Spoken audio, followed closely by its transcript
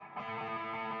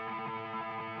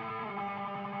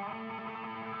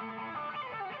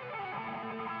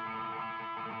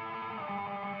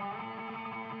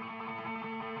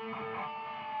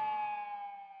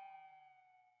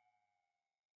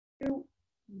Two,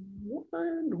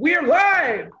 one. We're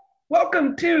live.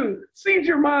 Welcome to Seize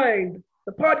Your Mind,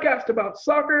 the podcast about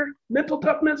soccer, mental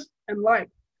toughness, and life.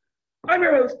 I'm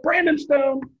your host, Brandon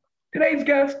Stone. Today's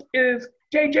guest is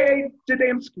JJ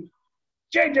Jadamski.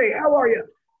 JJ, how are you?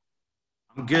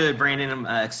 I'm good, Brandon.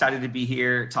 I'm excited to be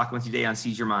here talking with you today on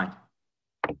Seize Your Mind.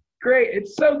 Great.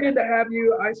 It's so good to have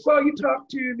you. I saw you talk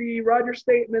to the Rogers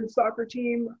State men's soccer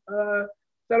team.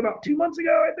 That about 2 months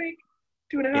ago, I think?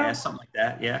 2.5? Yeah, something like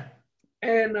that. Yeah.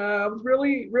 And I was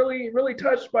really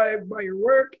touched by your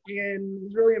work and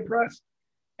was really impressed.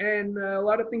 And a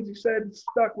lot of things you said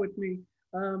stuck with me.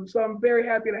 So I'm very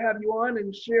happy to have you on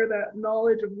and share that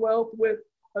knowledge of wealth with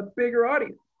a bigger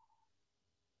audience.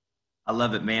 I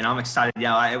love it, man. I'm excited.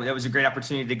 Yeah, it was a great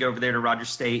opportunity to go over there to Rogers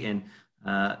State and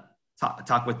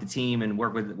talk with the team and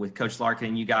work with Coach Larkin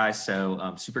and you guys. So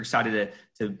I'm super excited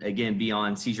to again be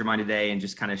on Seize Your Mind today and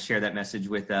just kind of share that message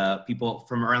with people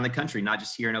from around the country, not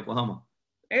just here in Oklahoma.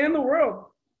 And the world.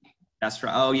 That's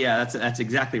right. Oh yeah, that's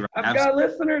exactly right. I've got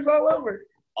listeners all over.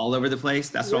 All over the place.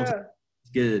 That's what I'm saying.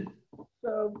 It's good.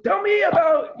 So tell me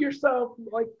about yourself.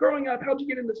 Like growing up, how'd you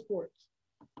get into sports?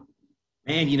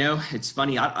 Man, it's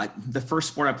funny. The first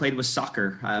sport I played was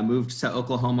soccer. I moved to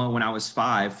Oklahoma when I was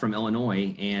 5 from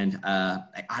Illinois. And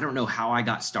I don't know how I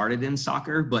got started in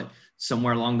soccer, but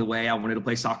somewhere along the way, I wanted to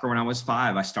play soccer when I was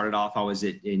 5. I started off, I was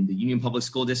in the Union Public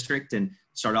School District and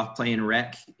started off playing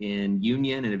rec in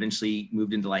Union and eventually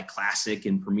moved into like Classic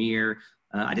and Premier.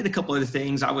 I did a couple other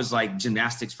things. I was like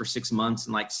gymnastics for 6 months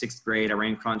in like 6th grade. I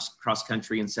ran cross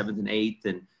country in 7th and 8th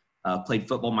and played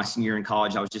football my senior year in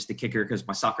college. I was just a kicker because of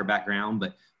my soccer background.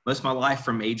 But most of my life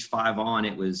from age 5 on,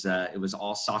 it was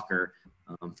all soccer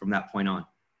from that point on.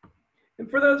 And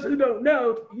for those who don't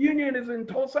know, Union is in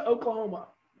Tulsa, Oklahoma.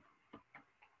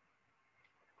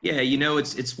 Yeah,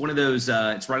 it's one of those.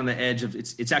 It's right on the edge of.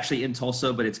 It's actually in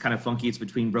Tulsa, but it's kind of funky. It's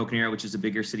between Broken Arrow, which is a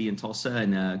bigger city in Tulsa,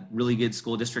 and a really good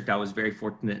school district. I was very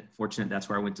fortunate. That's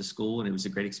where I went to school, and it was a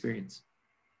great experience.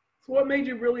 So, what made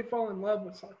you really fall in love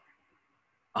with soccer?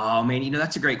 Oh man,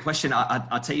 that's a great question.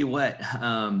 I'll tell you what.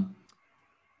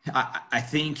 I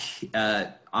think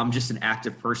I'm just an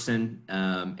active person,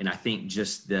 and I think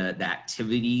just the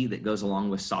activity that goes along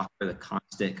with soccer, the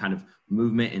constant kind of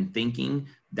movement and thinking,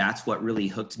 that's what really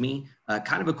hooked me.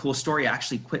 Kind of a cool story. I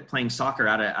actually quit playing soccer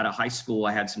out of high school.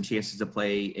 I had some chances to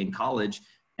play in college,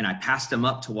 and I passed them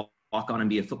up to walk on and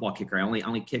be a football kicker. I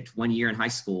only kicked 1 year in high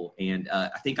school, and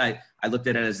I think I looked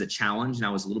at it as a challenge, and I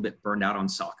was a little bit burned out on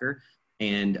soccer.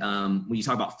 And when you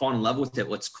talk about falling in love with it,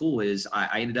 what's cool is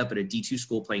I ended up at a D2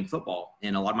 school playing football,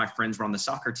 and a lot of my friends were on the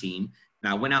soccer team.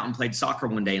 And I went out and played soccer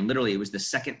one day, and literally it was the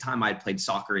second time I had played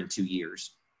soccer in 2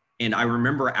 years. And I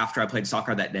remember after I played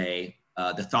soccer that day,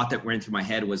 the thought that ran through my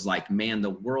head was like, man, the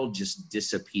world just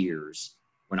disappears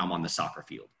when I'm on the soccer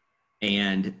field.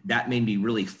 And that made me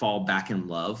really fall back in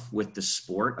love with the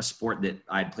sport, a sport that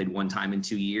I'd played one time in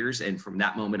 2 years. And from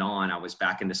that moment on, I was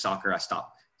back into soccer. I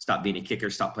stopped being a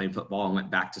kicker, stopped playing football, and went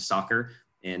back to soccer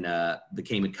and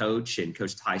became a coach and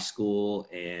coached high school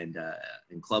and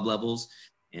club levels.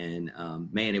 And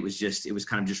man, it was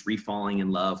kind of just refalling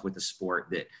in love with the sport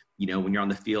that, when you're on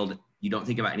the field, you don't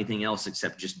think about anything else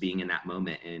except just being in that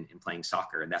moment and playing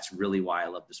soccer. And that's really why I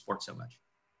love the sport so much.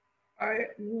 I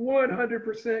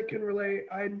 100% can relate.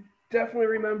 I definitely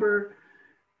remember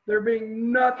there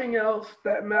being nothing else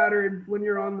that mattered when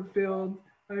you're on the field.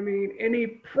 I mean, any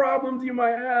problems you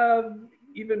might have,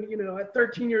 even, at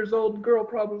 13 years old, girl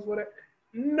problems, whatever,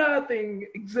 nothing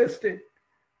existed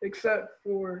except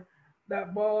for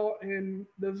that ball and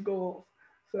those goals.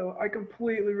 So I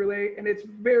completely relate. And it's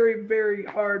very, very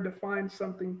hard to find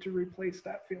something to replace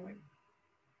that feeling.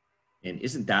 And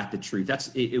isn't that the truth?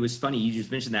 It was funny. You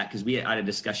just mentioned that because we had a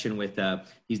discussion with,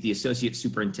 he's the associate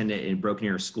superintendent in Broken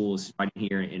Arrow Schools right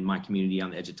here in my community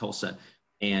on the edge of Tulsa.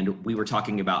 And we were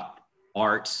talking about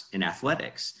art and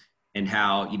athletics and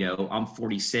how, I'm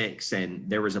 46 and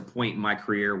there was a point in my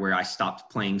career where I stopped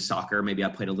playing soccer. Maybe I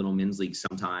played a little men's league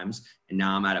sometimes, and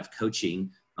now I'm out of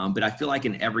coaching. But I feel like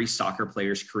in every soccer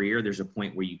player's career, there's a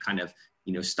point where you kind of,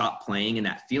 stop playing, and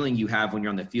that feeling you have when you're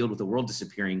on the field with the world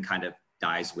disappearing kind of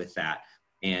dies with that.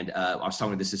 And I was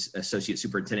talking with this associate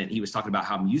superintendent. He was talking about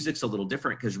how music's a little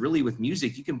different because really with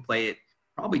music, you can play it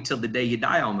probably till the day you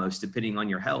die almost, depending on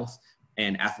your health.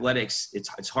 And athletics,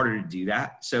 it's harder to do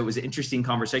that. So it was an interesting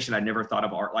conversation. I never thought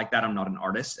of art like that. I'm not an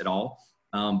artist at all.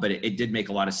 But it did make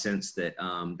a lot of sense that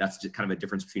that's just kind of a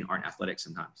difference between art and athletics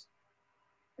sometimes.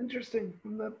 Interesting.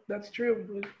 That's true.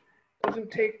 It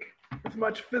doesn't take as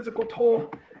much physical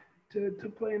toll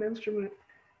to play an instrument.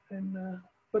 And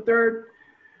but there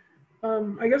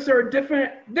are, I guess there are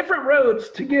different roads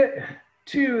to get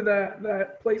to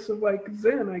that place of like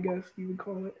zen, I guess you would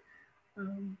call it.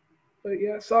 But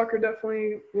yeah, soccer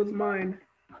definitely was mine.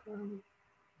 Um,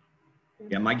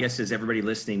 Yeah, my guess is everybody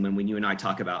listening, when you and I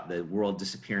talk about the world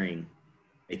disappearing,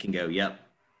 they can go, "Yep,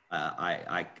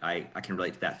 I can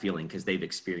relate to that feeling," because they've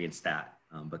experienced that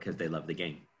because they love the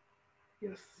game.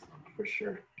 yes, for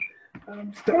sure.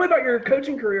 Tell me about your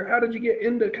coaching career. How did you get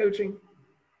into coaching?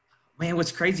 Man,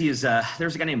 what's crazy is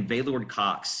there's a guy named Vaylord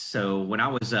Cox. So when I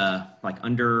was like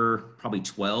under probably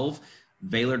 12,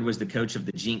 Vaylord was the coach of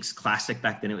the Jinx Classic.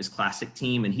 Back then it was Classic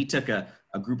team. And he took a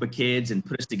group of kids and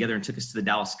put us together and took us to the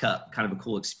Dallas Cup. Kind of a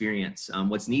cool experience.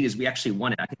 What's neat is we actually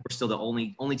won it. I think we're still the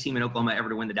only team in Oklahoma ever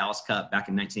to win the Dallas Cup back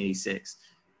in 1986.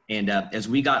 And as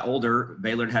we got older,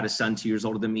 Vaylord had a son 2 years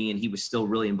older than me, and he was still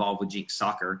really involved with Jinx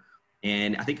soccer.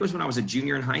 And I think it was when I was a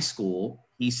junior in high school,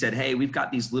 he said, "Hey, we've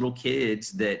got these little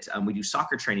kids that we do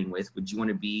soccer training with. Would you want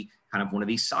to be kind of one of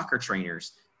these soccer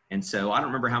trainers?" And so I don't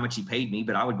remember how much he paid me,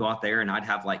 but I would go out there and I'd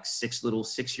have like 6 little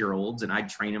 6-year-olds and I'd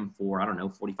train them for, I don't know,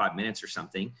 45 minutes or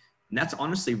something. And that's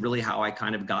honestly really how I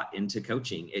kind of got into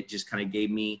coaching. It just kind of gave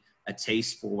me a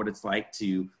taste for what it's like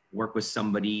to work with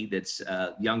somebody that's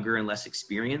younger and less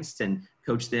experienced and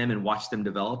coach them and watch them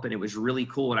develop. And it was really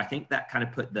cool. And I think that kind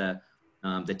of put the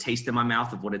taste in my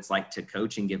mouth of what it's like to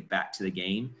coach and give back to the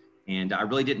game. And I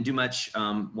really didn't do much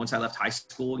once I left high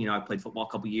school. You know, I played football a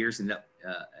couple of years and at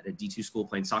a D2 school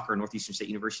playing soccer at Northeastern State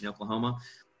University in Oklahoma.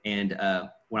 And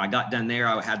when I got done there,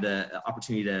 I had the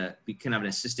opportunity to be kind of an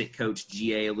assistant coach,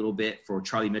 GA, a little bit for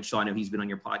Charlie Mitchell. I know he's been on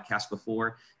your podcast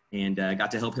before, and got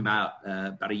to help him out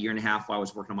about a year and a half while I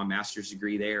was working on my master's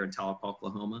degree there in Tulsa,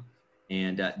 Oklahoma.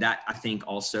 And that, I think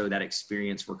also that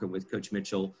experience working with Coach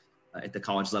Mitchell at the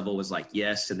college level was like,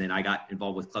 yes. And then I got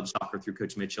involved with club soccer through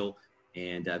Coach Mitchell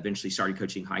and eventually started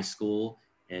coaching high school.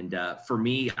 And for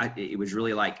me, it was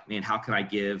really like, man, how can I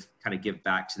give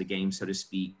back to the game, so to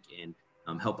speak, and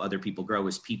help other people grow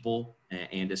as people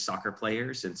and as soccer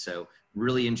players. And so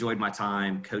really enjoyed my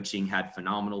time coaching, had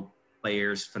phenomenal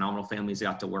players, phenomenal families I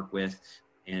got to work with,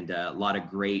 and a lot of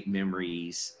great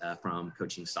memories from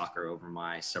coaching soccer over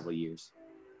my several years.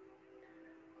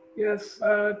 Yes,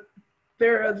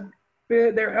 there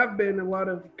have been a lot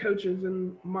of coaches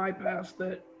in my past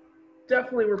that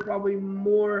definitely were probably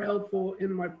more helpful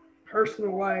in my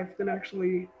personal life than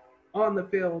actually on the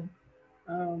field,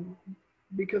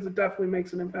 because it definitely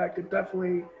makes an impact. It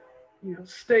definitely,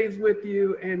 stays with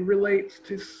you and relates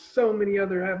to so many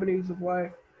other avenues of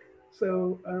life.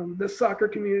 So the soccer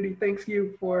community thanks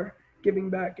you for giving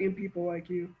back in people like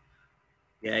you.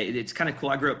 Yeah, it's kind of cool.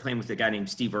 I grew up playing with a guy named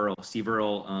Steve Earle. Steve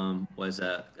Earle was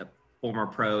a former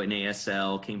pro in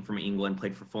ASL, came from England,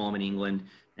 played for Fulham in England.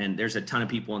 And there's a ton of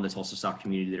people in the Tulsa soccer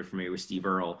community that are familiar with Steve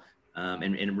Earle,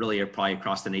 and really are probably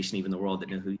across the nation, even the world, that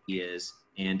know who he is.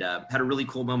 And had a really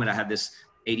cool moment. I had this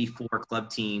 84 club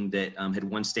team that had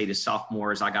won state as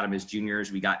sophomores. I got them as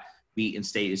juniors. We got beat in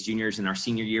state as juniors. In our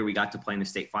senior year, we got to play in the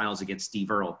state finals against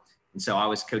Steve Earle. And so I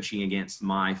was coaching against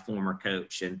my former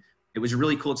coach. And it was a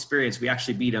really cool experience. We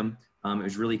actually beat him. It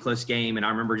was a really close game. And I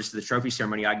remember just at the trophy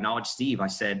ceremony, I acknowledged Steve. I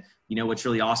said, what's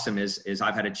really awesome is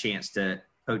I've had a chance to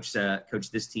coach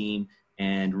this team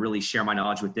and really share my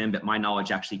knowledge with them. But my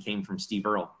knowledge actually came from Steve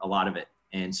Earle, a lot of it.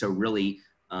 And so really,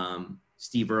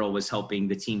 Steve Earle was helping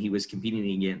the team he was competing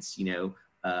against,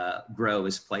 grow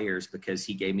as players, because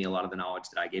he gave me a lot of the knowledge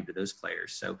that I gave to those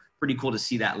players. So pretty cool to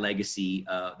see that legacy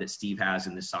that Steve has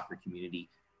in the soccer community.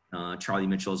 Charlie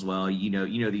Mitchell as well.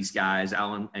 These guys.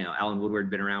 Alan Woodward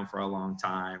been around for a long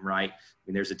time, right? I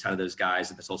mean, there's a ton of those guys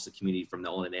in the Tulsa community from the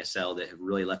old NSL that have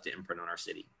really left an imprint on our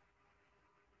city.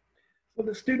 So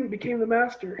the student became the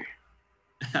master.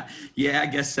 Yeah, I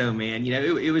guess so, man.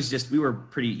 It was just, we were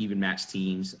pretty even matched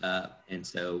teams, and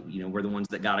so we're the ones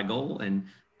that got a goal and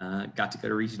got to go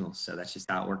to regionals. So that's just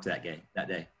how it worked that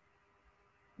day.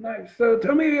 Nice. So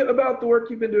tell me about the work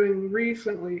you've been doing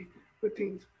recently with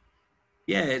teams.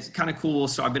 Yeah, it's kind of cool.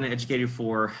 So I've been an educator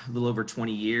for a little over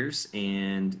 20 years,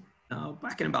 and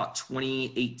back in about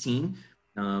 2018,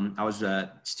 I was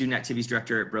a student activities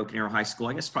director at Broken Arrow High School.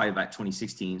 I guess probably about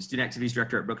 2016, student activities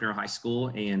director at Broken Arrow High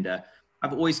School. And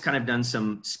I've always kind of done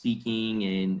some speaking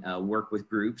and work with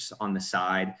groups on the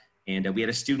side. And we had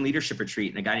a student leadership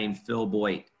retreat, and a guy named Phil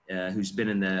Boyd, who's been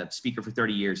in the speaker for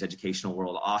 30 years, educational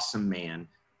world, awesome man.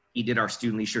 He did our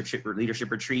student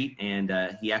leadership retreat,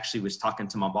 and he actually was talking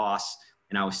to my boss,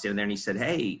 and I was standing there, and he said,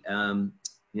 "Hey, I'm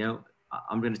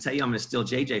going to tell you I'm going to steal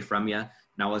JJ from you." And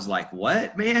I was like,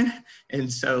 "What, man?"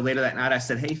 And so later that night I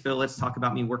said, "Hey, Phil, let's talk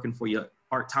about me working for you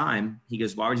part-time." He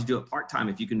goes, "Why would you do it part-time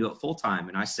if you can do it full-time?"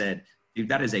 And I said, "Dude,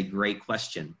 that is a great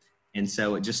question." And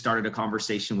so it just started a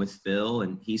conversation with Phil,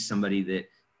 and he's somebody that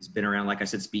He's been around, like I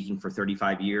said, speaking for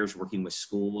 35 years, working with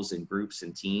schools and groups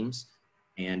and teams.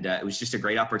 And it was just a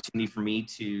great opportunity for me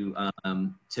to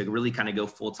really kind of go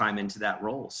full-time into that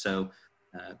role. So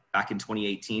back in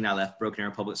 2018, I left Broken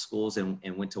Arrow Public Schools and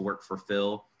went to work for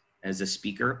Phil as a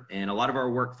speaker. And a lot of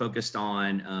our work focused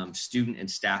on student and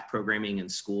staff programming in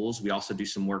schools. We also do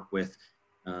some work with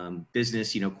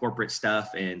business, corporate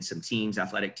stuff and some teams,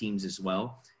 athletic teams as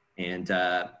well. And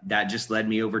that just led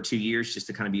me over 2 years just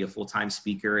to kind of be a full-time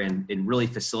speaker and really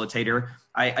facilitator.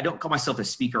 I don't call myself a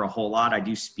speaker a whole lot. I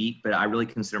do speak, but I really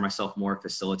consider myself more a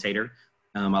facilitator.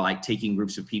 I like taking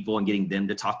groups of people and getting them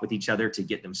to talk with each other to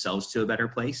get themselves to a better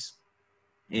place.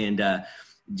 And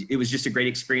it was just a great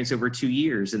experience over 2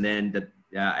 years. And then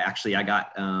actually I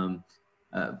got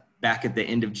back at the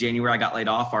end of January, I got laid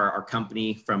off. Our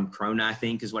company from Corona, I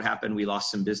think, is what happened. We lost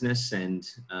some business, and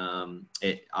I'm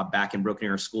back in Broken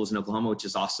Arrow Schools in Oklahoma, which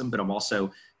is awesome. But I'm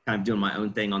also kind of doing my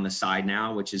own thing on the side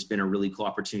now, which has been a really cool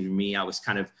opportunity for me. I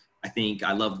think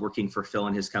I loved working for Phil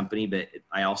and his company, but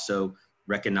I also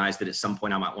recognized that at some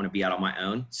point I might want to be out on my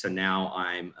own. So now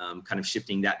I'm kind of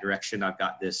shifting that direction. I've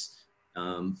got this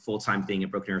full-time thing at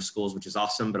Broken Arrow Schools, which is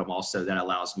awesome, but that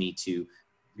allows me to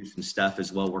do some stuff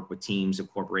as well, work with teams of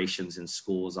corporations and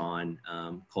schools on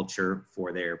culture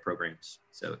for their programs.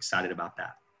 So excited about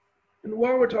that. And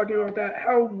while we're talking about that,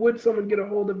 how would someone get a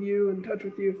hold of you, in touch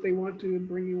with you if they want to, and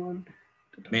bring you on?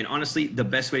 Man, honestly, the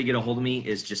best way to get a hold of me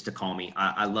is just to call me.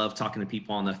 I love talking to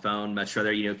people on the phone. Much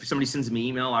rather, if somebody sends me an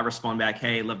email, I respond back,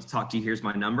 hey, I'd love to talk to you. Here's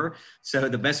my number. So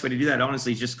the best way to do that,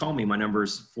 honestly, is just call me. My number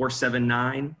is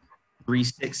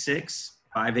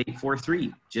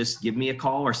 479-366-5843. Just give me a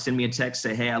call or send me a text.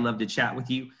 Say, hey, I'd love to chat with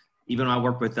you. Even when I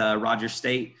work with Rogers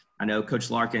State, I know Coach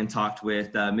Larkin talked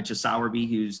with Mitchell Sowerby,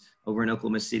 who's over in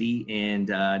Oklahoma City,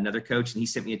 and another coach, and he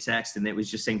sent me a text, and it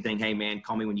was just same thing. Hey, man,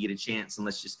 call me when you get a chance, and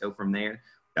let's just go from there.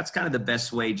 That's kind of the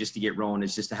best way just to get rolling,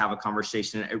 is just to have a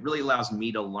conversation. It really allows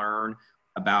me to learn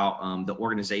about the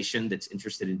organization that's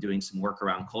interested in doing some work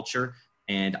around culture.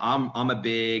 And I'm a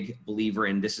big believer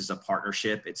in this is a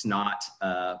partnership. It's not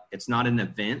an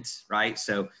event, right?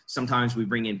 So sometimes we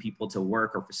bring in people to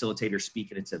work or facilitate or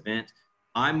speak at its event.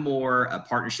 I'm more a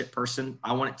partnership person.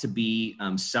 I want it to be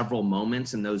several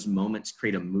moments, and those moments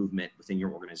create a movement within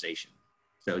your organization.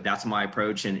 So that's my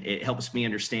approach, and it helps me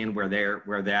understand where they're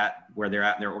at in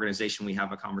their organization. We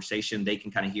have a conversation. They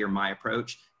can kind of hear my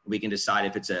approach. We can decide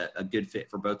if it's a good fit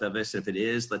for both of us. If it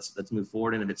is, let's move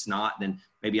forward. And if it's not, then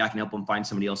maybe I can help them find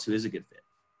somebody else who is a good fit.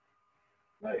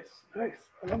 Nice. I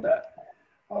love that.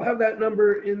 I'll have that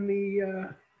number in the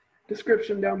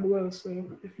description down below.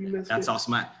 So if you missed That's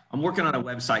awesome. I'm working on a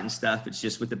website and stuff. It's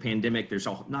just with the pandemic, there's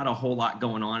not a whole lot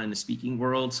going on in the speaking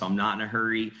world. So I'm not in a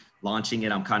hurry launching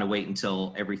it. I'm kind of waiting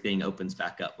until everything opens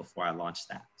back up before I launch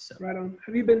that. So right on.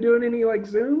 Have you been doing any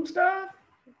Zoom stuff?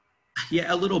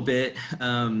 Yeah, a little bit.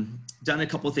 Done a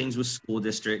couple of things with school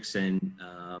districts, and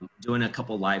doing a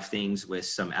couple live things with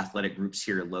some athletic groups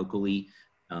here locally,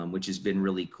 which has been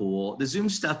really cool. The Zoom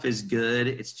stuff is good.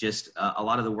 It's just a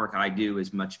lot of the work I do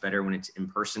is much better when it's in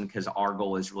person, because our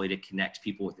goal is really to connect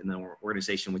people within the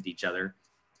organization with each other.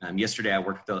 Yesterday, I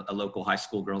worked with a local high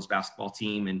school girls basketball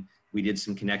team, and we did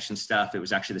some connection stuff. It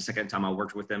was actually the second time I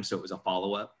worked with them, so it was a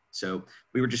follow-up. So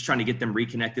we were just trying to get them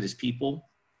reconnected as people.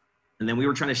 And then we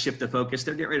were trying to shift the focus.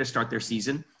 They're getting ready to start their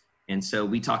season. And so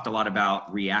we talked a lot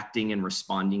about reacting and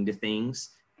responding to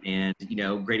things. And,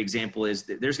 great example is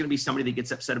that there's going to be somebody that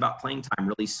gets upset about playing time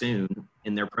really soon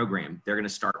in their program. They're going to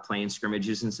start playing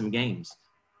scrimmages in some games.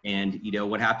 And,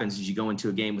 what happens is you go into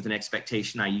a game with an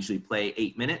expectation. I usually play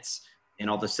 8 minutes, and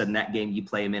all of a sudden that game you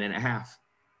play a minute and a half.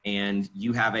 And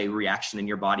you have a reaction in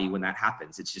your body when that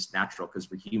happens. It's just natural because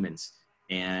we're humans.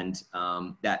 And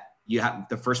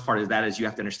the first part of that is you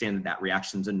have to understand that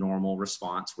reaction is a normal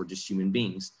response. We're just human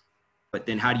beings. But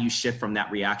then how do you shift from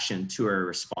that reaction to a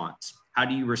response? How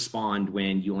do you respond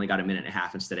when you only got a minute and a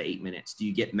half instead of 8 minutes? Do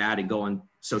you get mad and go on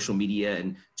social media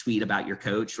and tweet about your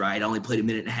coach, right? I only played a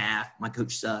minute and a half. My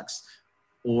coach sucks.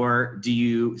 Or do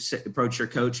you approach your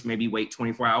coach, maybe wait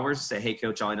 24 hours, say, hey,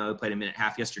 coach, all I know I played a minute and a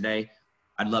half yesterday.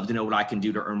 I'd love to know what I can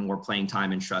do to earn more playing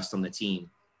time and trust on the team.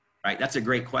 Right? That's a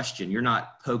great question. You're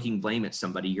not poking blame at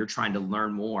somebody. You're trying to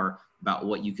learn more about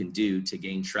what you can do to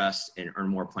gain trust and earn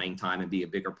more playing time and be a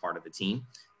bigger part of the team.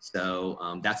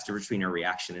 So that's the difference between a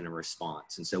reaction and a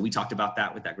response. And so we talked about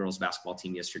that with that girls basketball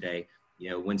team yesterday.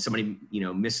 When somebody,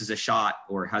 misses a shot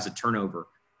or has a turnover,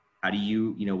 how do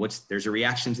you, there's a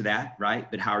reaction to that, right?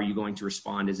 But how are you going to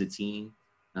respond as a team?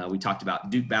 We talked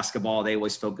about Duke basketball. They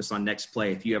always focus on next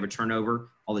play. If you have a turnover,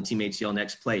 all the teammates yell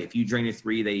next play. If you drain a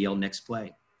three, they yell next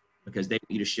play, because they want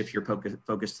you to shift your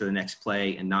focus to the next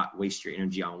play and not waste your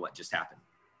energy on what just happened.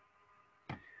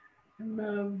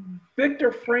 And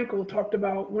Viktor Frankl talked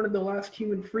about one of the last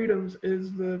human freedoms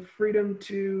is the freedom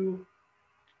to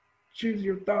choose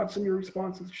your thoughts and your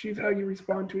responses, choose how you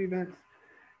respond to events.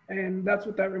 And that's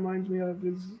what that reminds me of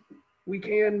is we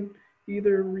can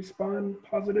either respond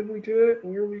positively to it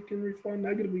or we can respond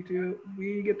negatively to it.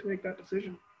 We get to make that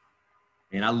decision.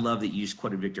 And I love that you just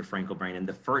quoted Viktor Frankl, Brandon.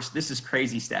 This is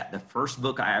crazy stat. The first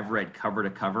book I ever read cover to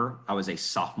cover, I was a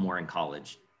sophomore in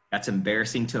college. That's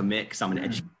embarrassing to admit because I'm an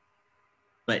educator.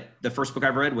 But the first book I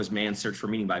read was Man's Search for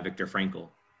Meaning by Viktor Frankl.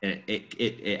 And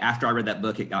after I read that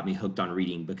book, it got me hooked on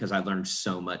reading because I learned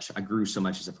so much. I grew so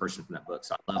much as a person from that book.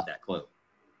 So I love that quote.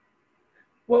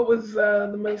 What was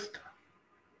the most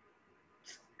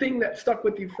thing that stuck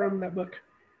with you from that book?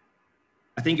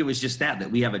 I think it was just that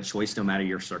we have a choice no matter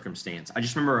your circumstance. I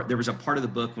just remember there was a part of the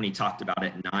book when he talked about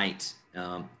at night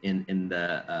in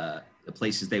the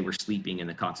places they were sleeping in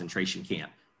the concentration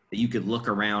camp, that you could look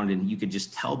around and you could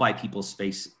just tell by people's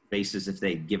faces if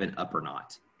they'd given up or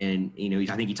not. And, you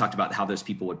know, I think he talked about how those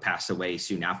people would pass away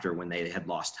soon after when they had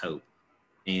lost hope.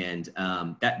 And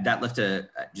that left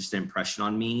just an impression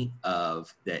on me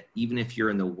of that even if you're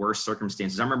in the worst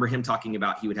circumstances. I remember him talking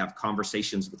about he would have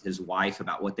conversations with his wife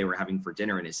about what they were having for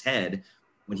dinner in his head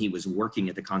when he was working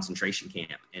at the concentration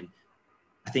camp. And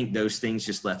I think those things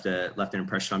just left an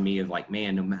impression on me of like,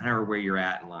 man, no matter where you're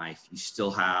at in life, you still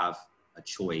have a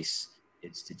choice.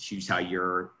 It's to choose how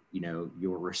your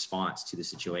response to the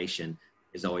situation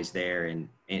is always there. And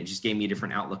it just gave me a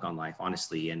different outlook on life,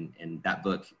 honestly. And that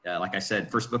book, like I said,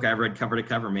 first book I ever read cover to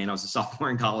cover, man, I was a sophomore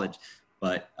in college,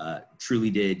 but truly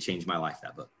did change my life,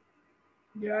 that book.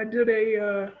 Yeah, I did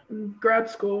in grad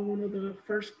school, one of the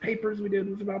first papers we did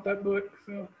was about that book.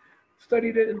 So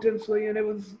studied it intensely and it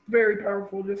was very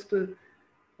powerful just to,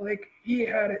 like, he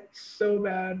had it so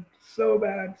bad,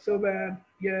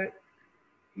 yet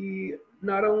he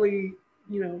not only,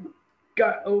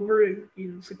 got over it,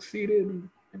 succeeded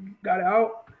and got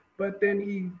out, but then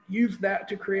he used that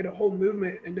to create a whole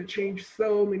movement and to change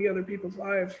so many other people's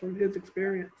lives from his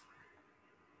experience.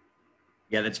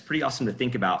 Yeah, that's pretty awesome to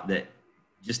think about, that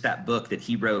just that book that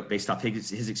he wrote based off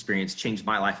his experience changed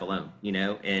my life alone,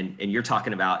 and you're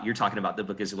talking about the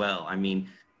book as well. I mean,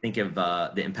 think of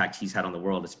the impact he's had on the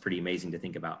world. It's pretty amazing to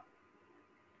think about.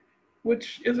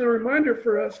 Which is a reminder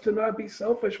for us to not be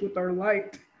selfish with our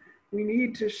light. We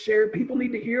need to share, people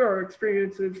need to hear our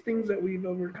experiences, things that we've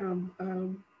overcome.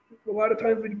 A lot of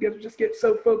times we just get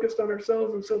so focused on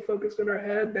ourselves and so focused in our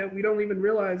head that we don't even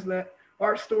realize that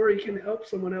our story can help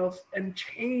someone else and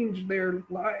change their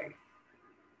life.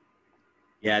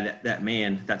 Yeah, that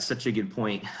man, that's such a good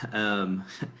point.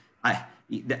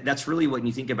 That's really what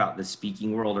you think about the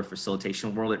speaking world or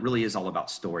facilitation world. It really is all about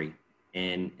story.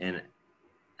 And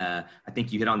I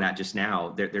think you hit on that just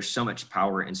now. There's so much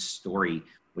power in story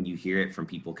when you hear it from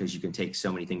people, because you can take so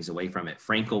many things away from it.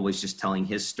 Frankl was just telling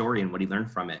his story and what he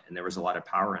learned from it, and there was a lot of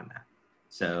power in that.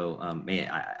 So, man,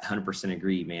 I 100%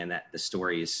 agree, man, that the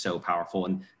story is so powerful.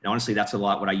 And honestly, that's a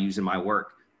lot what I use in my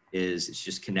work. It's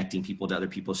just connecting people to other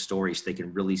people's stories so they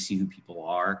can really see who people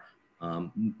are. My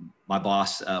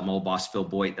old boss, Phil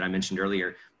Boyd, that I mentioned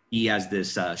earlier, he has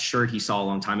this shirt he saw a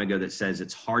long time ago that says,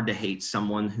 "It's hard to hate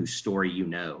someone whose story you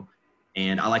know."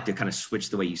 And I like to kind of switch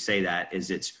the way you say that.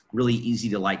 Is it's really easy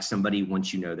to like somebody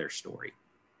once you know their story.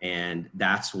 And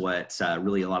that's what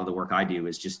really a lot of the work I do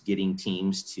is just getting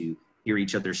teams to hear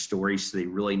each other's stories so they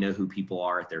really know who people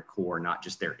are at their core, not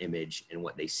just their image and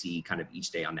what they see kind of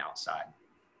each day on the outside.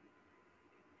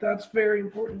 That's very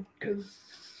important, because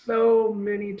so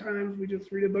many times we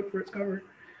just read a book for its cover.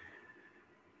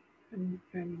 And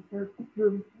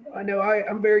I know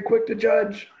I'm very quick to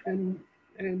judge and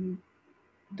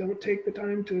don't take the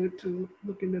time to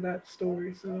look into that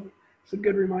story. So it's a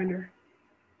good reminder.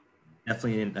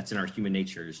 Definitely, that's in our human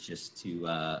nature, is just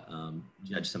to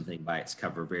judge something by its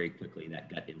cover very quickly,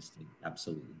 that gut instinct.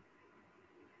 Absolutely.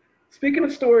 Speaking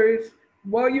of stories,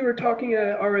 while you were talking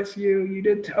at RSU, you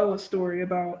did tell a story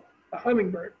about a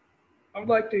hummingbird. I would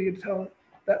like you to tell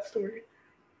that story.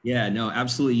 Yeah, no,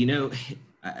 absolutely.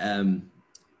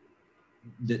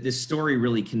 This story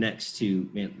really connects to,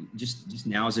 man, just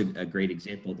now is a great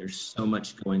example. There's so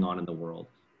much going on in the world,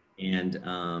 and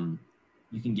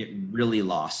you can get really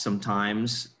lost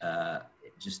sometimes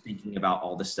just thinking about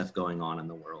all the stuff going on in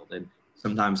the world. And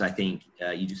sometimes I think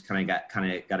you just kind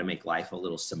of got to make life a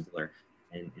little simpler.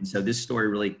 And so this story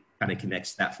really kind of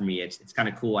connects that for me. It's kind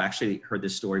of cool. I actually heard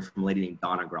this story from a lady named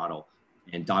Donna Grottle.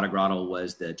 And Donna Grottle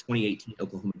was the 2018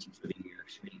 Oklahoma Teacher of the Year.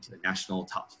 She made it to the national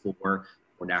top 4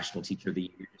 for National Teacher of the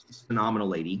Year. Just a phenomenal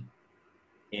lady.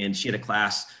 And she had a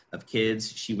class of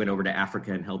kids. She went over to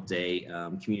Africa and helped a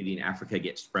community in Africa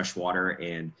get fresh water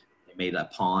and They made a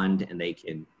pond and they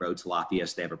can grow tilapia,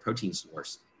 so they have a protein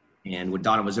source. And when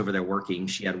Donna was over there working,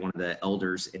 she had one of the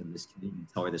elders in this community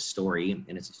tell her this story.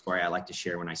 And it's a story I like to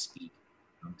share when I speak.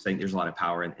 Because I think there's a lot of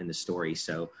power in the story.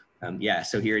 So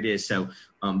so here it is. So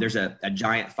there's a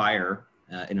giant fire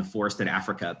in a forest in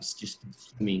Africa. It's just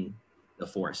consuming the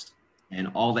forest. And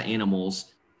all the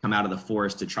animals come out of the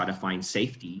forest to try to find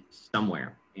safety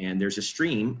somewhere. And there's a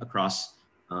stream across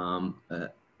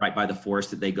right by the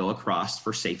forest that they go across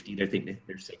for safety. They think that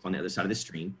they're safe on the other side of the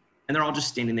stream. And they're all just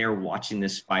standing there watching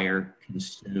this fire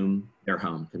consume their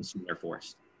home, consume their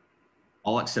forest.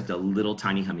 All except a little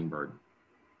tiny hummingbird.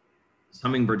 This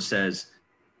hummingbird says,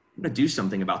 I'm going to do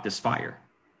something about this fire.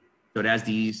 So it has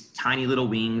these tiny little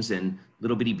wings and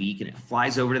little bitty beak, and it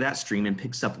flies over to that stream and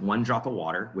picks up one drop of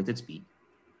water with its beak,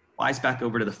 flies back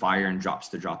over to the fire and drops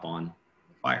the drop on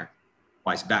the fire,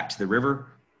 flies back to the river,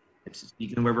 dips its beak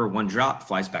in the river, one drop,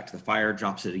 flies back to the fire,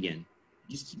 drops it again.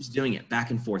 He just keeps doing it back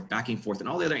and forth, back and forth. And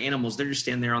all the other animals, they're just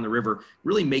standing there on the river,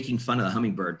 really making fun of the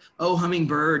hummingbird. Oh,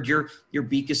 hummingbird, your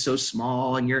beak is so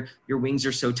small and your wings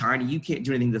are so tiny. You can't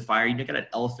do anything to the fire. You got an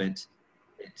elephant.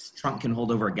 Its trunk can hold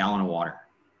over a gallon of water.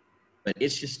 But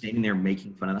it's just standing there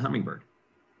making fun of the hummingbird.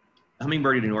 The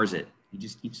hummingbird ignores it. He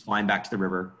just keeps flying back to the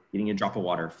river, getting a drop of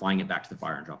water, flying it back to the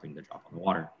fire and dropping the drop on the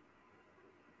water.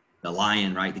 The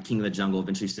lion, right, the king of the jungle,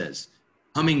 eventually says,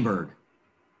 hummingbird,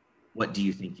 what do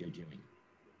you think you're doing?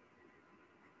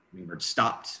 Hummingbird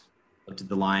stopped, looked at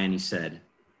the lion. He said,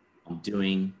 I'm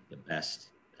doing the best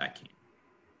that I can.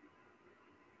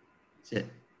 That's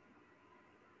it.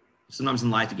 Sometimes in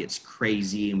life it gets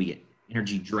crazy and we get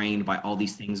energy drained by all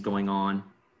these things going on.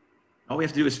 All we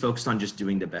have to do is focus on just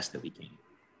doing the best that we can.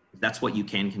 That's what you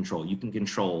can control. You can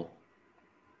control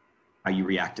how you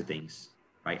react to things,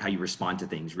 right? How you respond to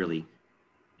things, really.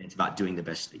 It's about doing the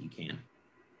best that you can.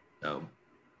 So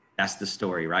that's the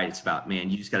story, right? It's about, man,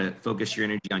 you just got to focus your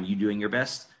energy on you doing your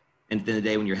best. And at the end of the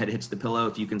day, when your head hits the pillow,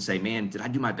 if you can say, man, did I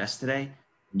do my best today?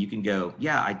 And you can go,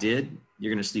 yeah, I did.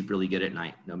 You're going to sleep really good at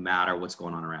night, no matter what's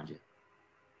going on around you.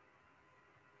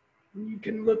 You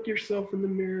can look yourself in the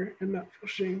mirror and not feel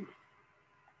shame.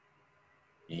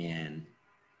 And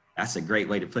that's a great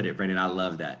way to put it, Brendan. I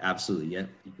love that. Absolutely. Yep.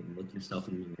 You can look yourself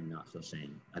in the mirror and not feel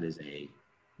shame. I'm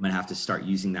going to have to start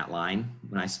using that line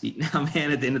when I speak now,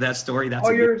 man, at the end of that story. That's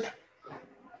all yours.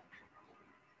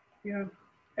 Yeah.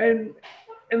 And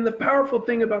the powerful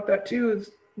thing about that too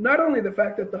is not only the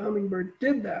fact that the hummingbird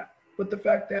did that, but the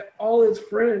fact that all his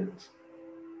friends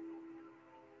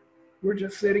were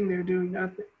just sitting there doing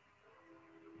nothing.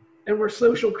 And we're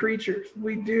social creatures.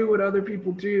 We do what other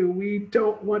people do. We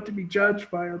don't want to be judged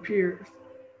by our peers.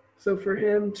 So for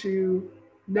him to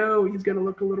know he's going to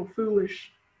look a little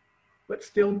foolish, but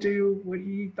still do what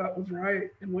he thought was right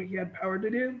and what he had power to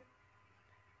do,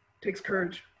 takes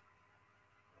courage.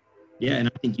 Yeah, and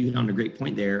I think you hit on a great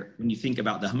point there. When you think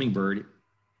about the hummingbird,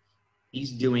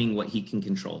 he's doing what he can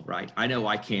control, right? I know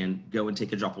I can go and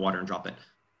take a drop of water and drop it.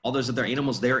 All those other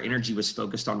animals, their energy was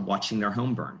focused on watching their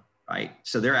home burn. Right.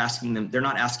 So they're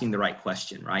not asking the right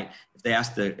question, right? If they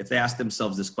ask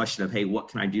themselves this question of, hey, what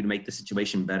can I do to make the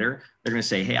situation better? They're going to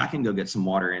say, hey, I can go get some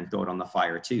water and throw it on the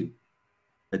fire too.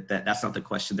 But that's not the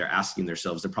question they're asking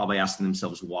themselves. They're probably asking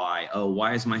themselves why. Oh,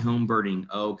 why is my home burning?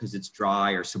 Oh, because it's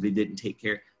dry or somebody didn't take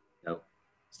care. No.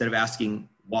 Instead of asking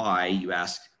why, you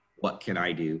ask, what can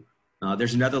I do?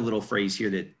 There's another little phrase here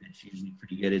that's usually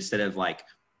pretty good. Instead of like,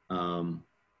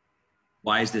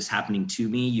 why is this happening to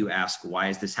me? You ask, why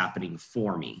is this happening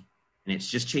for me? And it's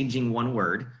just changing one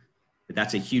word, but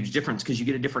that's a huge difference because you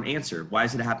get a different answer. Why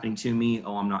is it happening to me?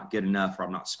 Oh, I'm not good enough, or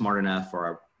I'm not smart enough,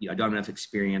 or I don't have enough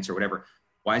experience or whatever.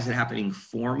 Why is it happening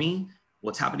for me?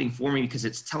 Well, it's happening for me because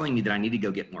it's telling me that I need to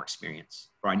go get more experience,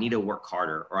 or I need to work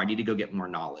harder, or I need to go get more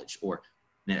knowledge, or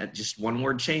just one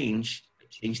word change,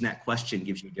 changing that question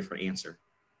gives you a different answer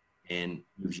and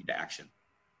moves you to action.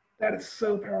 That is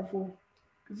so powerful.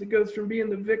 Because it goes from being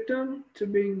the victim to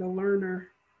being the learner.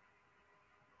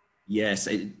 Yes,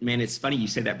 man, it's funny you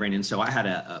say that, Brandon. So I had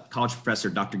a college professor,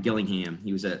 Dr. Gillingham.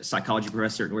 He was a psychology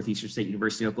professor at Northeastern State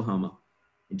University in Oklahoma.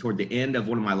 And toward the end of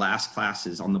one of my last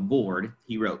classes on the board,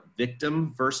 he wrote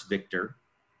victim versus victor,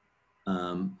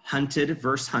 hunted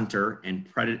versus hunter, and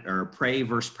prey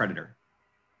versus predator.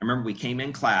 I remember we came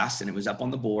in class and it was up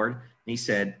on the board. And he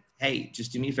said, hey,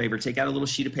 just do me a favor, take out a little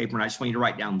sheet of paper and I just want you to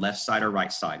write down left side or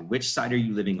right side. Which side are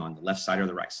you living on, the left side or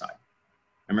the right side?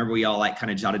 I remember we all like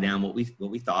kind of jotted down what we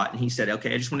thought. And he said,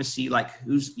 okay, I just want to see like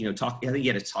who's, talk. I think he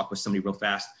had to talk with somebody real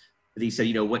fast. But he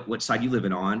said, what side you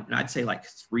living on? And I'd say like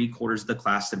 3/4 of the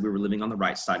class said we were living on the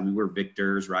right side. We were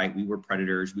victors, right? We were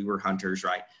predators. We were hunters,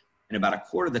 right? And about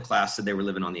 1/4 of the class said they were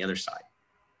living on the other side.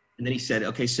 And then he said,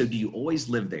 okay, so do you always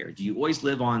live there? Do you always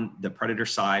live on the predator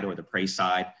side or the prey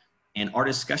side? And our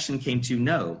discussion came to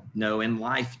no, in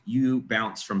life, you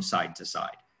bounce from side to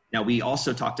side. Now, we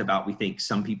also talked about, we think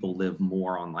some people live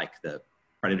more on like the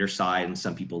predator side and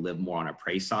some people live more on a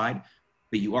prey side,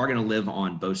 but you are going to live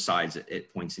on both sides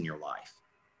at points in your life.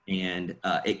 And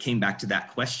it came back to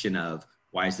that question of,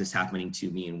 why is this happening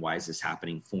to me and why is this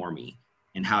happening for me?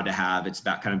 And how to have, it's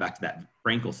back kind of back to that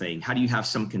Frankel thing. How do you have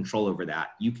some control over that?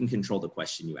 You can control the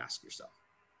question you ask yourself.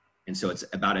 And so it's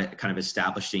about a kind of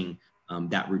establishing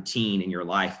that routine in your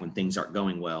life when things aren't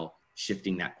going well,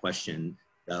 shifting that question,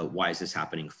 why is this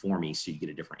happening for me? So you get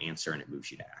a different answer and it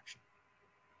moves you to action.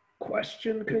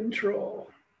 Question control.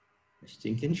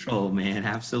 Question control, man.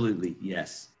 Absolutely.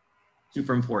 Yes.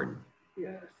 Super important.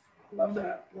 Yes. Love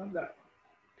that. Love that.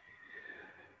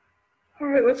 All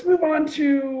right, let's move on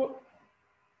to,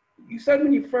 you said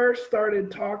when you first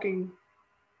started talking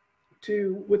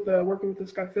working with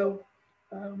this guy, Phil,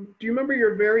 do you remember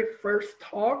your very first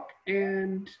talk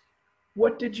and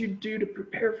what did you do to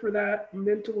prepare for that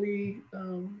mentally?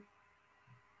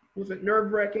 Was it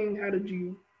nerve-wracking? How did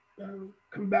you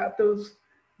combat those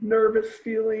nervous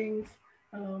feelings?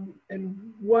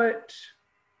 And what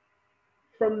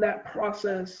from that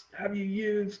process have you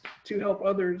used to help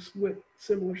others with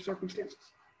similar circumstances?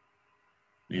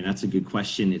 Man, that's a good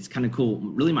question. It's kind of cool.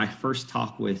 Really, my first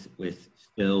talk with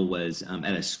Phil was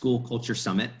at a school culture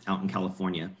summit out in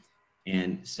California.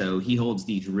 And so he holds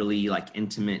these really like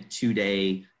intimate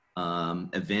 2-day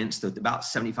events that about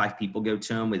 75 people go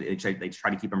to them. They try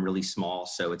to keep them really small.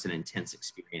 So it's an intense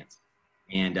experience.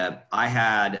 And I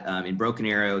had in Broken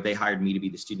Arrow, they hired me to be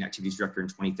the student activities director in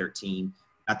 2013.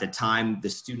 At the time, the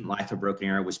student life of Broken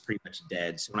Arrow was pretty much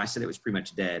dead. So when I said it was pretty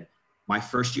much dead, my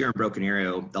first year in Broken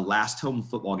Arrow, the last home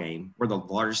football game, we're the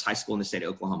largest high school in the state of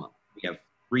Oklahoma. We have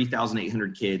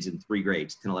 3,800 kids in 3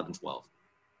 grades, 10, 11, 12.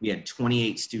 We had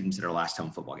 28 students at our last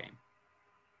home football game.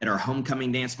 At our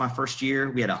homecoming dance my first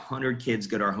year, we had 100 kids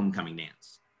go to our homecoming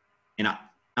dance. And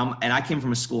I came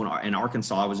from a school in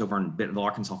Arkansas. I was over in Bentonville,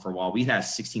 Arkansas for a while. We had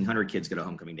 1,600 kids go to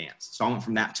homecoming dance. So I went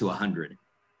from that to 100.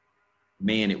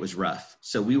 Man, it was rough.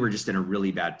 So we were just in a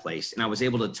really bad place. And I was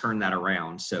able to turn that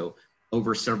around. So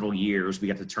over several years, we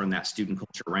got to turn that student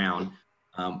culture around.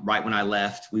 Right when I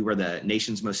left, we were the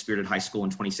nation's most spirited high school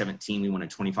in 2017. We won a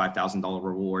 $25,000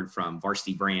 reward from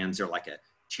Varsity Brands. They're like a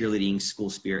cheerleading school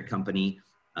spirit company.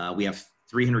 We have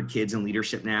 300 kids in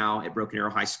leadership now at Broken Arrow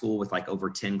High School with like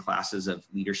over 10 classes of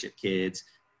leadership kids.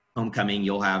 Homecoming,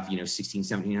 you'll have, 16,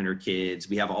 1,700 kids.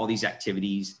 We have all these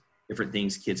activities, different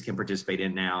things kids can participate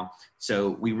in now. So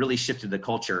we really shifted the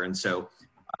culture. And so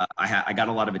I got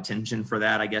a lot of attention for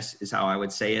that, I guess is how I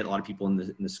would say it. A lot of people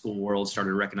in the school world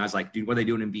started to recognize like, dude, what are they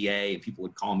doing in BA? And people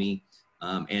would call me.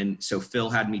 And so Phil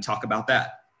had me talk about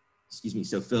that.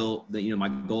 So Phil, my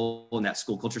goal in that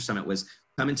school culture summit was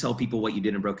come and tell people what you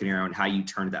did in Broken Arrow and how you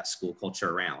turned that school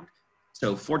culture around.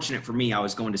 So fortunate for me, I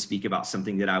was going to speak about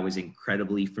something that I was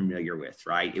incredibly familiar with,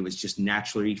 right? It was just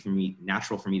natural for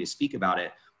me to speak about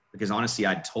it because honestly,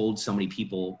 I'd told so many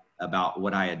people about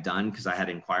what I had done because I had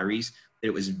inquiries that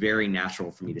it was very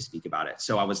natural for me to speak about it.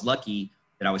 So I was lucky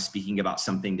that I was speaking about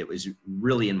something that was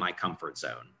really in my comfort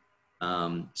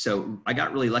zone. So I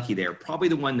got really lucky there. Probably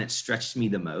the one that stretched me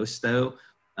the most though,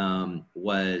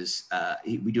 was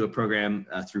we do a program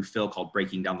through Phil called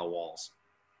Breaking Down the Walls.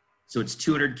 So it's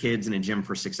 200 kids in a gym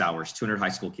for 6 hours, 200 high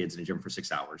school kids in a gym for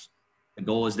 6 hours. The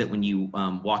goal is that when you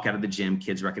walk out of the gym,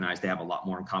 kids recognize they have a lot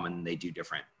more in common than they do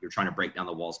different. You're trying to break down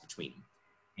the walls between them.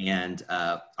 And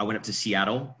I went up to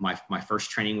Seattle. My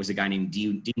first training was a guy named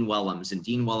Dean Wellams, and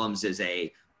Dean Wellams is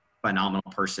a phenomenal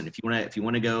person. If you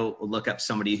want to go look up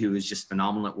somebody who is just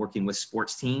phenomenal at working with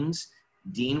sports teams,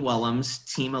 Dean Wellams,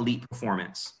 Team Elite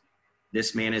Performance.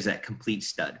 This man is a complete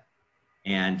stud.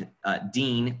 And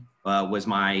Dean was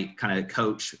my kind of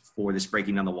coach for this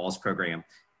Breaking Down the Walls program.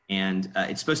 And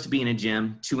it's supposed to be in a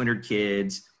gym, 200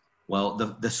 kids. Well,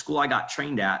 the school I got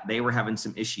trained at, they were having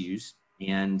some issues.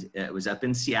 And it was up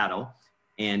in Seattle,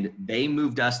 and they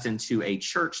moved us into a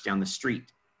church down the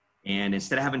street. And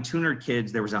instead of having 200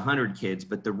 kids, there was 100 kids.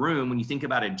 But the room, when you think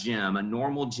about a gym, a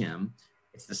normal gym,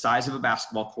 it's the size of a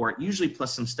basketball court, usually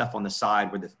plus some stuff on the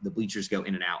side where the bleachers go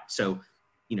in and out. So,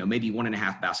 maybe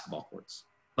 1.5 basketball courts,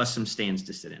 plus some stands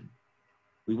to sit in.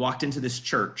 We walked into this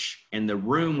church, and the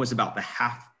room was about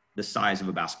half the size of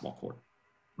a basketball court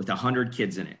with 100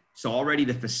 kids in it. So already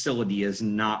the facility is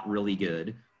not really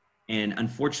good. And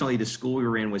unfortunately, the school we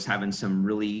were in was having some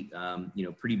really,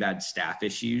 pretty bad staff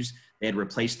issues. They had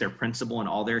replaced their principal and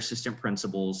all their assistant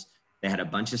principals. They had a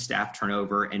bunch of staff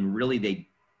turnover, and really they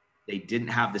didn't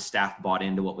have the staff bought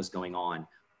into what was going on.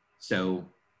 So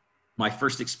My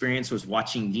first experience was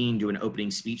watching Dean do an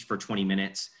opening speech for 20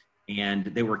 minutes. And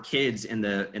there were kids in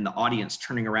the audience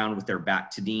turning around with their back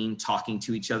to Dean, talking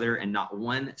to each other, and not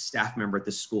one staff member at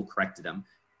the school corrected them.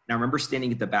 And I remember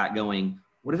standing at the back going,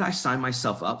 what did I sign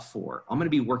myself up for? I'm going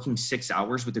to be working 6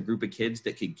 hours with a group of kids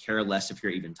that could care less if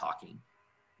you're even talking.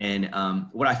 And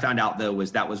what I found out, though,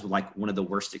 was that was like one of the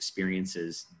worst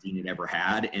experiences Dean had ever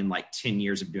had in like 10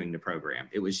 years of doing the program.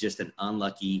 It was just an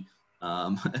unlucky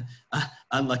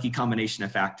combination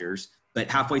of factors. But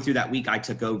halfway through that week, I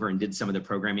took over and did some of the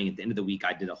programming. At the end of the week,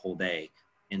 I did a whole day.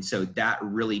 And so that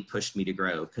really pushed me to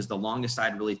grow, because the longest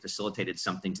I'd really facilitated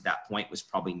something to that point was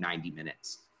probably 90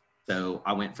 minutes. So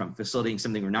I went from facilitating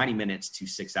something for 90 minutes to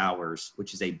 6 hours,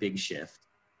 which is a big shift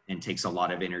and takes a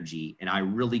lot of energy. And I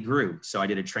really grew. So I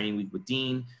did a training week with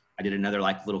Dean. I did another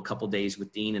like little couple days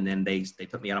with Dean, and then they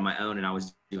put me out on my own, and I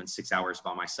was doing 6 hours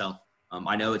by myself.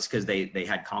 I know it's because they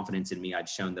had confidence in me. I'd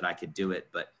shown that I could do it,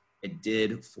 but it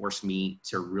did force me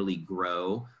to really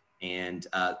grow. And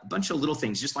a bunch of little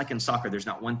things, just like in soccer, there's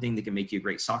not one thing that can make you a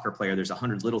great soccer player. There's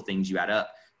 100 little things you add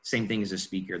up. Same thing as a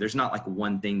speaker. There's not like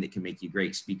one thing that can make you a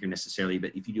great speaker necessarily,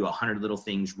 but if you do 100 little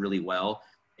things really well,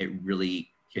 it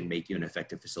really can make you an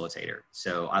effective facilitator.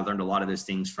 So I learned a lot of those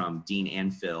things from Dean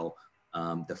and Phil.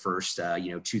 The first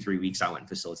 2-3 weeks I went and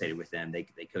facilitated with them, they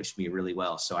coached me really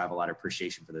well. So I have a lot of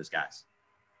appreciation for those guys.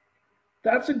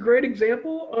 That's a great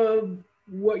example of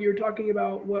what you're talking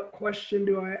about. What question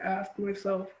do I ask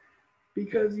myself?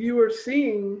 Because you were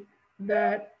seeing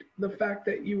that the fact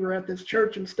that you were at this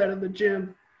church instead of the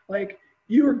gym, like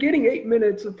you were getting 8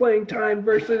 minutes of playing time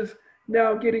versus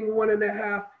now getting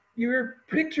 1.5. You were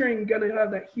picturing gonna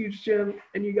have that huge gym,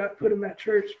 and you got put in that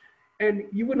church, and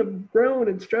you wouldn't have grown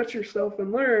and stretched yourself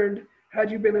and learned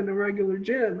had you been in a regular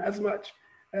gym as much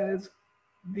as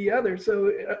the other. So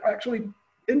it actually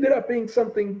ended up being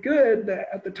something good that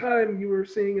at the time you were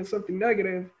seeing as something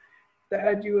negative, that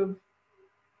had you have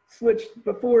switched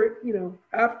before,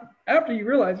 after you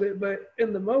realize it, but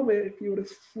in the moment, if you would have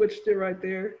switched it right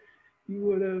there, you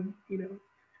would have,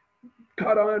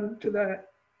 caught on to that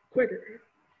quicker.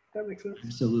 That makes sense.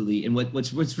 Absolutely. And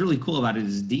what's really cool about it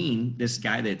is Dean, this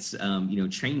guy that's,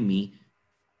 trained me,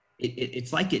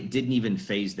 it's like it didn't even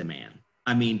faze the man.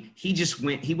 I mean, he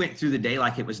went through the day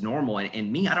like it was normal.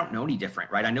 And me, I don't know any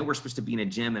different, right? I know we're supposed to be in a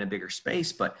gym in a bigger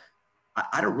space, but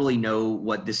I don't really know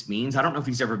what this means. I don't know if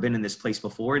he's ever been in this place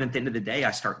before. And at the end of the day,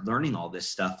 I start learning all this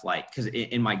stuff, because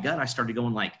in my gut, I started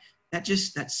going like,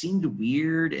 that seemed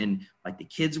weird. And like the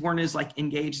kids weren't as like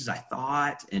engaged as I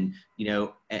thought. And,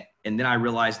 and then I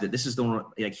realized that this is the one,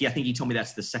 I think he told me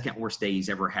that's the second worst day he's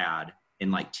ever had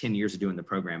in like 10 years of doing the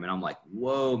program. And I'm like,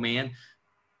 whoa, man.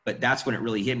 But that's when it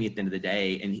really hit me at the end of the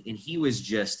day. And he was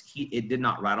it did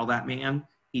not rattle that man.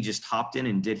 He just hopped in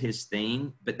and did his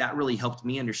thing. But that really helped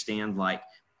me understand, like,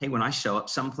 hey, when I show up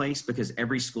someplace, because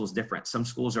every school is different. Some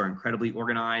schools are incredibly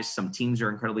organized. Some teams are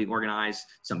incredibly organized.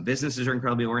 Some businesses are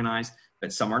incredibly organized,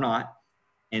 but some are not.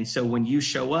 And so when you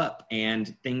show up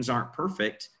and things aren't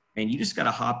perfect, and you just got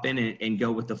to hop in and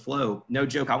go with the flow. No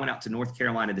joke. I went out to North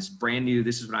Carolina, this is when when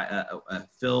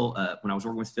I was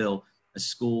working with Phil, a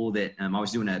school that I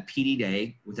was doing a PD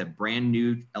day with a brand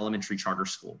new elementary charter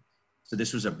school. So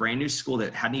this was a brand new school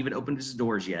that hadn't even opened its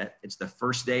doors yet. It's the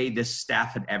first day this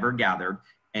staff had ever gathered,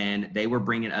 and they were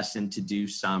bringing us in to do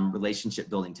some relationship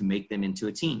building to make them into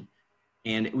a team.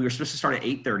 And we were supposed to start at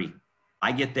 8:30.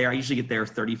 I usually get there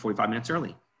 30, 45 minutes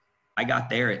early. I got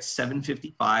there at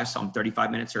 7:55, so I'm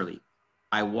 35 minutes early.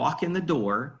 I walk in the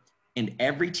door, and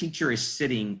every teacher is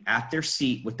sitting at their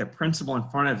seat with the principal in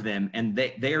front of them, and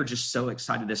they are just so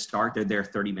excited to start. They're there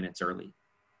 30 minutes early.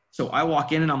 So I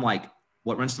walk in, and I'm like,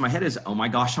 what runs through my head is, oh my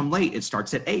gosh, I'm late. It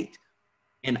starts at 8.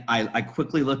 And I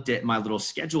quickly looked at my little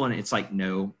schedule, and it's like,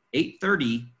 no,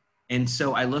 8:30. And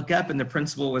so I look up, and the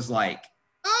principal was like,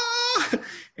 ah.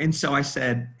 And so I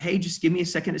said, hey, just give me a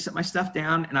second to set my stuff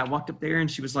down. And I walked up there, and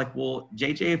she was like, well,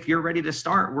 JJ, if you're ready to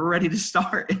start, we're ready to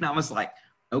start. And I was like,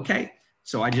 okay.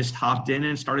 So I just hopped in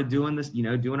and started doing this,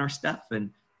 doing our stuff.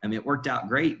 And I mean, it worked out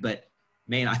great. But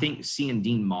man, I think seeing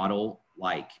Dean model,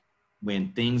 like,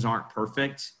 when things aren't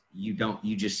perfect, you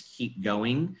just keep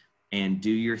going and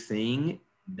do your thing,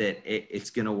 that it's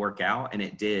going to work out. And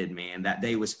it did, man. That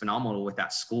day was phenomenal with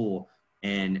that school.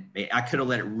 And I could have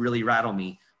let it really rattle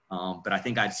me. But I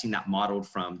think I'd seen that modeled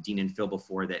from Dean and Phil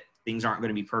before, that things aren't going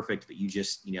to be perfect, but you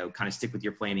just, kind of stick with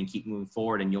your plan and keep moving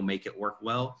forward, and you'll make it work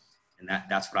well. And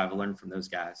that's what I've learned from those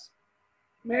guys.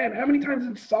 Man, how many times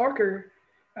in soccer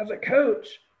as a coach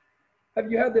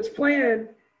have you had this plan?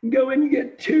 You go in, you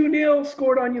get 2-0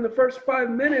 scored on you in the first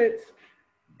 5 minutes,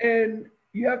 and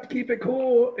you have to keep it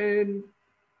cool and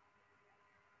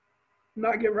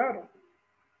not get rattled.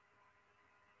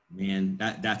 Man,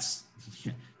 that's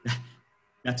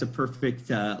that's a perfect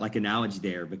like analogy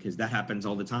there, because that happens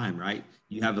all the time, right?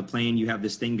 You have a plan, you have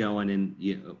this thing going, and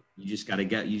you just got to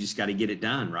get it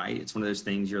done, right? It's one of those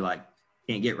things you're like,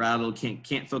 can't get rattled,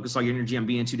 can't focus all your energy on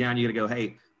being too down. You got to go,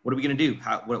 hey, what are we going to do?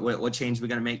 What change are we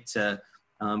going to make to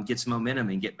get some momentum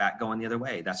and get back going the other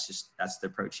way? That's the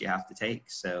approach you have to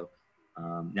take. So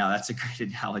now that's a great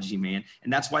analogy, man.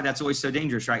 And that's why that's always so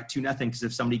dangerous, right? 2-0. Because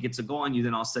if somebody gets a goal on you,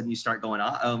 then all of a sudden you start going,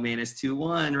 oh man, it's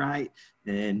 2-1, right?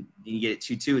 Then you get it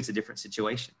 2-2, it's a different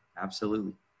situation.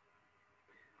 Absolutely.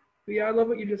 Yeah, I love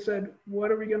what you just said.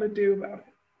 What are we going to do about it?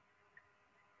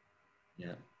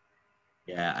 Yeah.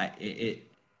 Yeah.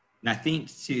 And I think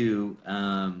too,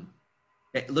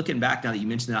 looking back now that you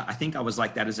mentioned that, I think I was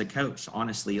like that as a coach,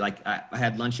 honestly. Like I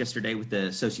had lunch yesterday with the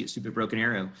associate soup at Broken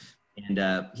Arrow,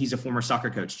 and he's a former soccer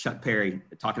coach, Chuck Perry,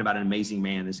 talking about an amazing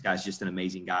man. This guy's just an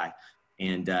amazing guy.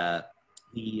 And I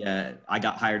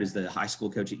got hired as the high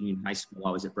school coach at Union High School.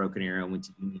 I was at Broken Arrow and went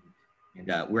to Union.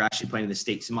 And we're actually playing in the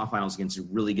state semifinals against a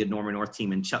really good Norman North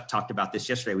team. And Chuck talked about this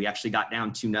yesterday. We actually got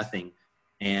down 2-0,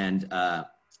 and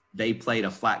they played a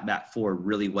flat back four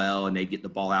really well, and they'd get the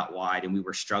ball out wide, and we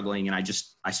were struggling. And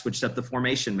I switched up the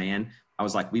formation, man. I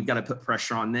was like, we've got to put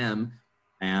pressure on them.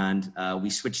 And we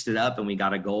switched it up, and we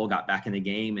got a goal, got back in the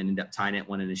game, and ended up tying it,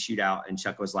 won in a shootout. And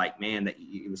Chuck was like, man,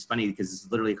 it was funny because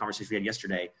it's literally a conversation we had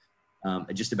yesterday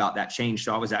just about that change.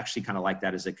 So I was actually kind of like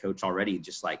that as a coach already,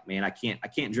 just like, man, I can't.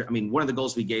 I mean, one of the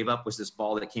goals we gave up was this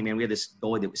ball that came in. We had this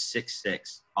goalie that was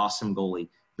 6'6", awesome goalie,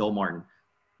 Bill Martin.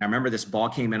 I remember this ball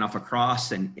came in off a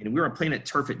cross, and we were playing at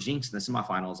Turf at Jinx in the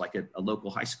semifinals, like a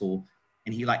local high school.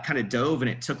 And he like kind of dove, and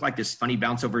it took like this funny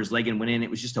bounce over his leg and went in. It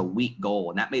was just a weak goal,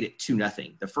 and that made it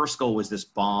 2-0. The first goal was this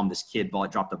bomb, this kid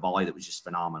dropped a volley that was just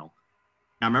phenomenal.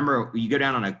 Now, remember, you go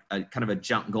down on a kind of a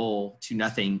jump goal,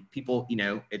 2-0, people,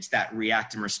 it's that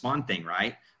react and respond thing,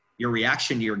 right? Your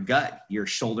reaction to your gut, your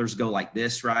shoulders go like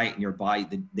this, right? And your body,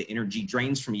 the energy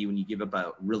drains from you when you give up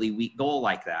a really weak goal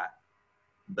like that.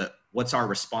 But what's our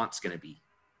response going to be?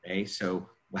 Okay, so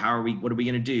what are we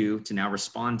going to do to now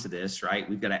respond to this, right?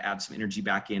 We've got to add some energy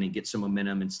back in and get some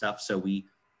momentum and stuff. So we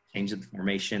changed the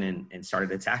formation and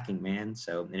started attacking, man.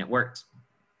 And it worked.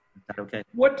 Is that okay?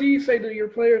 What do you say to your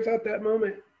players at that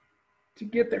moment to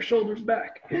get their shoulders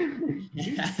back?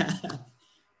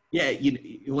 Yeah.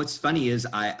 What's funny is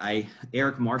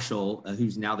Eric Marshall,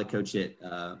 who's now the coach at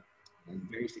a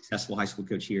very successful high school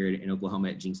coach here in Oklahoma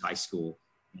at Jinx High School.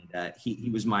 And he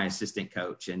was my assistant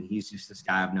coach, and he's just this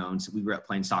guy I've known. So we grew up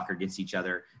playing soccer against each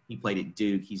other. He played at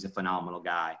Duke. He's a phenomenal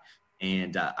guy.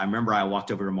 And I remember I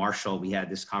walked over to Marshall. We had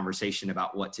this conversation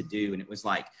about what to do. And it was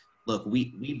like, look,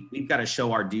 we've got to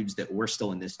show our dudes that we're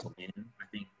still in this to win, I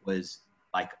think was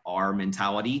like our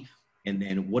mentality. And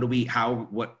then how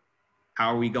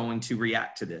are we going to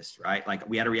react to this, right? Like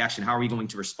we had a reaction. How are we going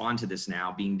to respond to this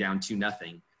now being down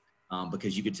 2-0?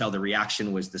 Because you could tell the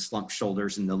reaction was the slumped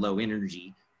shoulders and the low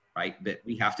energy, right? But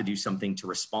we have to do something to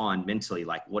respond mentally.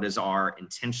 Like, what is our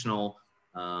intentional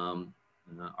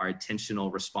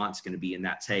response going to be? And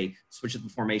that's, hey, switch up the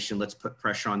formation. Let's put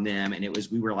pressure on them. And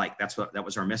we were like, that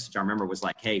was our message. I remember was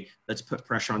like, hey, let's put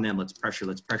pressure on them. Let's pressure,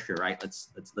 right?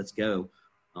 Let's go.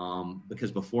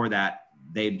 Because before that,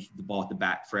 they'd the ball at the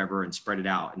back forever and spread it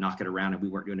out and knock it around. And we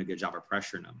weren't doing a good job of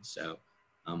pressuring them. So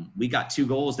we got 2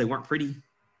 goals. They weren't pretty,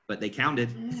 but they counted.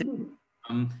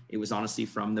 It was honestly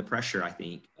from the pressure, I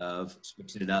think, of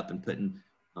switching it up and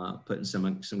putting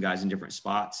some guys in different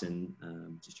spots and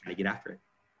just trying to get after it.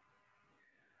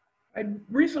 I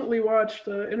recently watched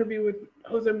an interview with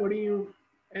Jose Mourinho,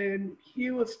 and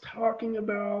he was talking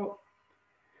about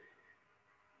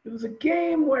it was a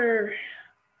game where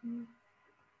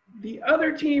the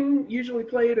other team usually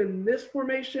played in this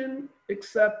formation,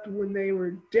 except when they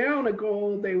were down a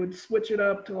goal, they would switch it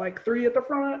up to like 3 at the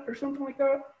front or something like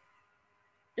that.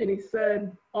 And he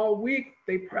said all week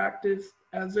they practiced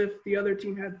as if the other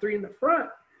team had 3 in the front.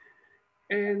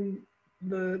 And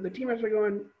the teammates are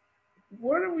going,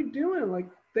 what are we doing? Like,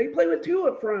 they play with 2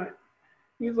 up front.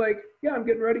 He's like, yeah, I'm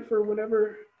getting ready for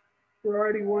whenever we're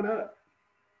already 1 up.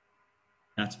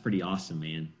 That's pretty awesome,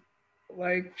 man.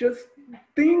 Like, just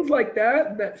things like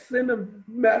that send a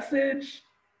message,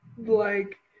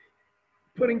 like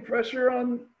putting pressure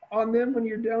on them when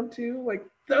you're down 2. Like,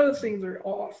 those things are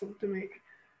awesome to me.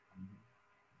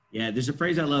 Yeah, there's a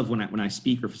phrase I love when I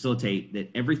speak or facilitate, that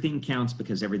everything counts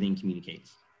because everything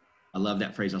communicates. I love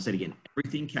that phrase. I'll say it again.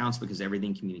 Everything counts because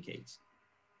everything communicates.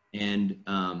 And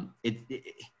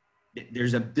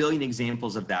there's a billion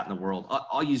examples of that in the world.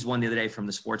 I'll use one the other day from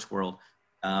the sports world.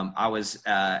 I was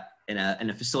in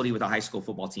a facility with a high school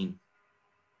football team,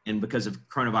 And because of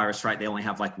coronavirus, right, they only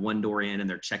have like one door in and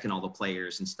they're checking all the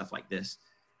players and stuff like this.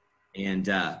 And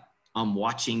I'm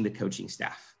watching the coaching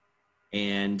staff,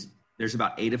 and there's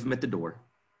about 8 of them at the door,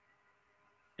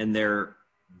 and they're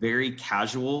very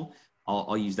casual.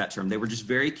 I'll use that term. They were just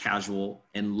very casual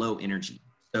and low energy.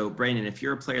 So Brandon, if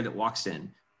you're a player that walks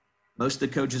in, most of the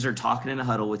coaches are talking in a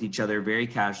huddle with each other very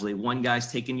casually. One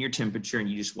guy's taking your temperature and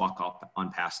you just walk off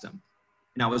on past them.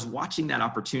 And I was watching that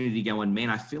opportunity going, man,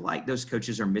 I feel like those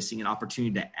coaches are missing an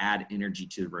opportunity to add energy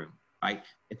to the room, right?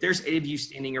 If there's 8 of you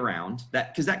standing around,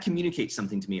 because that communicates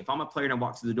something to me. If I'm a player and I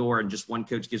walk through the door and just one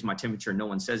coach gives my temperature and no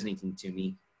one says anything to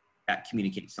me, that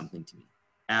communicates something to me.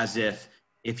 As if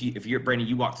you're Brandon,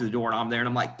 you walk through the door and I'm there and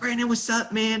I'm like, Brandon, what's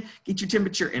up, man? Get your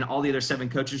temperature. And all the other 7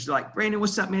 coaches are like, Brandon,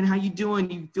 what's up, man? How you doing?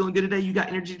 You feeling good today? You got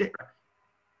energy today?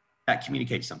 That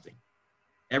communicates something.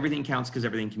 Everything counts because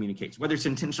everything communicates. Whether it's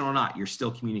intentional or not, you're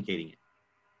still communicating it.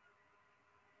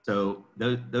 So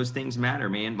those things matter,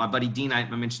 man. My buddy Dean, I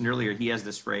mentioned earlier, he has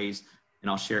this phrase, and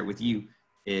I'll share it with you.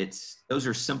 Those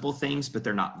are simple things, but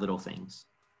they're not little things.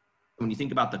 When you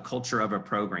think about the culture of a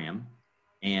program,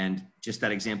 and just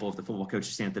that example of the football coach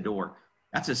standing at the door,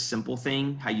 that's a simple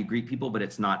thing, how you greet people, but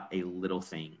it's not a little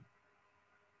thing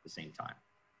at the same time.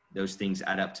 Those things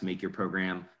add up to make your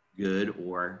program good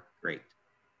or great.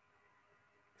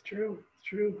 It's true. It's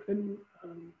true. And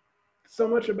so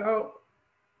much about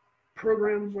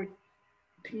programs like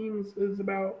teams is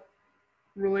about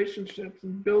relationships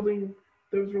and building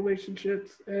those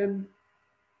relationships. And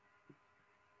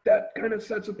that kind of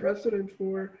sets a precedent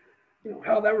for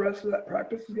how that rest of that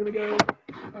practice is going to go,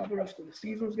 how the rest of the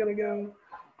season is going to go.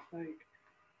 Like,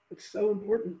 it's so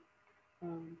important.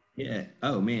 Yeah.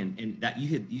 Oh man. And that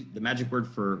the magic word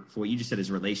for what you just said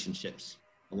is relationships.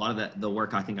 A lot of the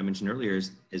work I think I mentioned earlier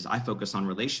is I focus on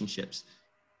relationships.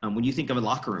 When you think of a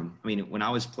locker room, I mean, when I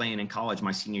was playing in college,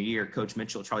 my senior year, Coach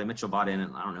Charlie Mitchell brought in,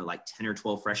 I don't know, like 10 or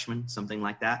 12 freshmen, something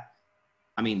like that.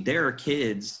 I mean, there are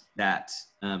kids that,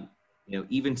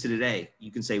 even to today,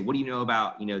 you can say, what do you know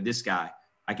about, this guy?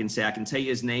 I can tell you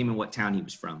his name and what town he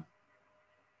was from.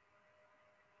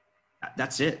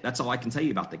 That's it. That's all I can tell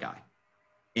you about the guy.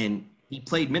 And he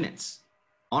played minutes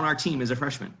on our team as a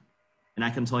freshman. And I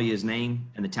can tell you his name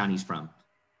and the town he's from.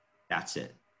 That's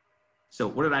it. So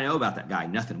what did I know about that guy?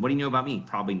 Nothing. What do you know about me?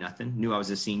 Probably nothing. Knew I was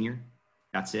a senior.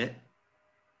 That's it.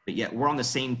 But yet we're on the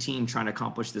same team trying to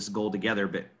accomplish this goal together,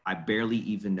 but I barely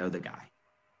even know the guy.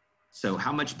 So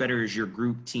how much better is your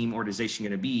group, team, organization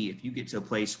going to be if you get to a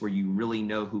place where you really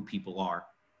know who people are?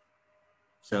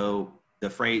 So the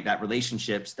phrase, that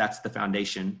relationships, that's the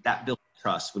foundation. That builds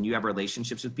trust. When you have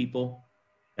relationships with people,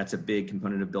 that's a big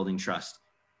component of building trust.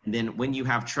 And then when you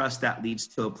have trust, that leads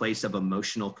to a place of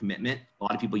emotional commitment. A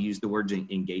lot of people use the word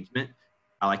engagement.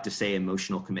 I like to say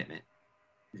emotional commitment.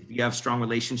 If you have strong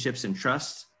relationships and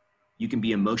trust, you can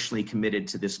be emotionally committed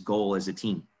to this goal as a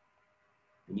team.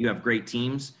 And you have great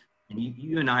teams, and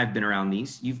you and I have been around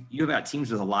these. You've got teams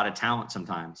with a lot of talent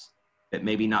sometimes, but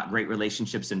maybe not great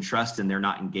relationships and trust, and they're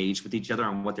not engaged with each other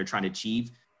on what they're trying to achieve,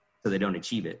 so they don't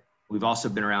achieve it. We've also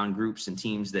been around groups and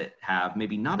teams that have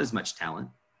maybe not as much talent,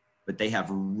 but they have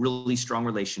really strong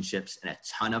relationships and a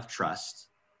ton of trust,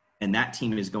 and that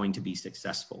team is going to be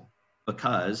successful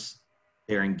because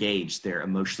they're engaged, they're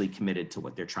emotionally committed to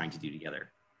what they're trying to do together.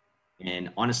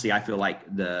 And honestly, I feel like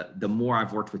the more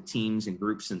I've worked with teams and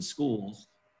groups and schools,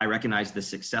 I recognize the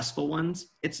successful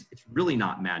ones. It's really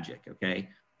not magic, okay?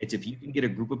 It's if you can get a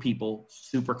group of people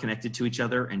super connected to each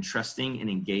other and trusting and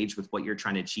engaged with what you're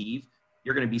trying to achieve,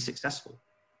 you're going to be successful.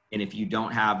 And if you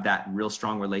don't have that real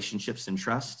strong relationships and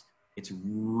trust, it's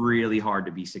really hard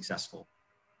to be successful.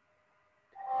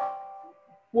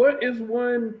 What is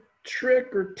one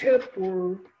trick or tip,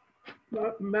 or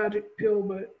not magic pill,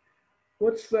 but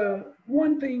what's the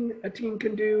one thing a team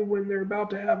can do when they're about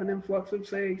to have an influx of,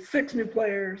 say, 6 new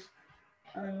players?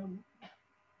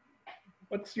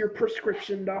 What's your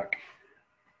prescription, Doc?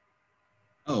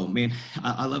 Oh, man,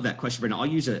 I love that question, Brandon. I'll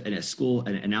use an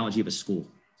analogy of a school.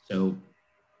 So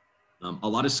a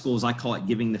lot of schools, I call it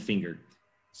giving the finger.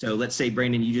 So let's say,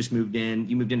 Brandon, you moved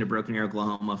into Broken Arrow,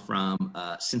 Oklahoma from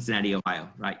Cincinnati, Ohio,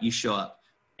 right? You show up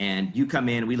and you come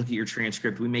in, we look at your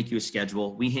transcript, we make you a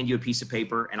schedule, we hand you a piece of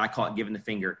paper, and I call it giving the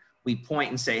finger. We point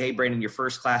and say, hey, Brandon, your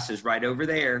first class is right over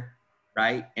there,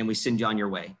 right? And we send you on your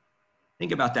way.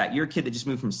 Think about that. You're a kid that just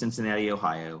moved from Cincinnati,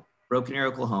 Ohio, Broken Arrow,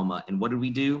 Oklahoma, and what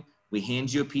do? We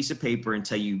hand you a piece of paper and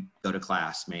tell you, go to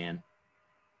class, man.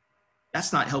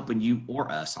 That's not helping you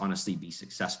or us, honestly, be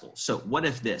successful. So what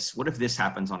if this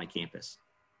happens on a campus?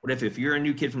 What if you're a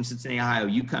new kid from Cincinnati, Ohio,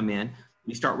 you come in,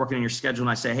 we start working on your schedule,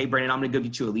 and I say, hey, Brandon, I'm going to go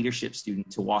get you a leadership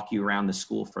student to walk you around the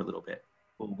school for a little bit.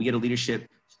 Well, we get a leadership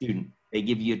student. They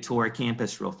give you a tour of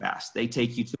campus real fast. They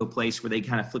take you to a place where they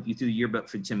kind of flip you through the yearbook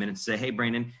for 10 minutes and say, hey,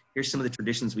 Brandon, here's some of the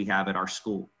traditions we have at our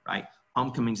school, right?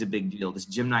 Homecoming's a big deal. This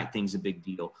gym night thing's a big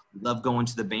deal. We love going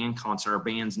to the band concert. Our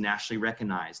band's nationally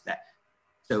recognized. That.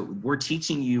 So we're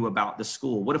teaching you about the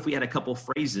school. What if we had a couple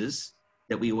phrases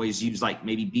that we always use, like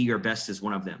maybe be your best is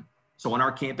one of them. So on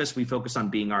our campus, we focus on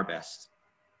being our best.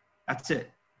 That's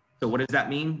it. So what does that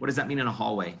mean? What does that mean in a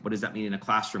hallway? What does that mean in a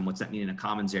classroom? What's that mean in a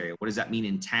commons area? What does that mean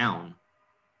in town?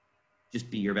 Just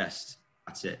be your best.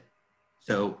 That's it.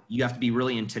 So you have to be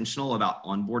really intentional about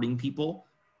onboarding people.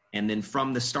 And then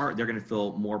from the start, they're going to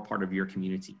feel more part of your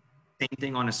community. Same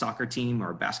thing on a soccer team or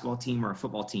a basketball team or a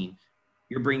football team.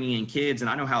 You're bringing in kids, and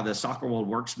I know how the soccer world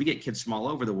works. We get kids from all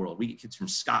over the world. We get kids from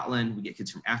Scotland. We get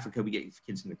kids from Africa. We get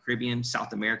kids from the Caribbean,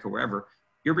 South America, wherever.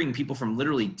 You're bringing people from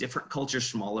literally different cultures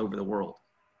from all over the world.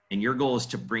 And your goal is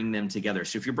to bring them together.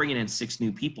 So if you're bringing in 6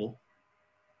 new people,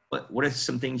 what are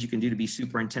some things you can do to be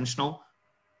super intentional?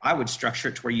 I would structure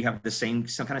it to where you have some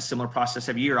kind of similar process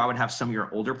every year. I would have some of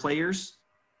your older players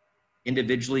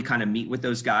individually kind of meet with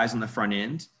those guys on the front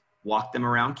end, walk them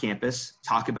around campus,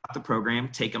 talk about the program,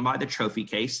 take them by the trophy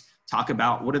case, talk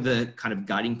about what are the kind of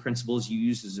guiding principles you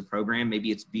use as a program.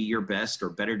 Maybe it's be your best or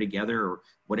better together or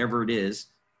whatever it is.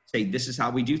 Say, this is how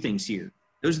we do things here.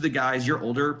 Those are the guys, your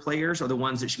older players are the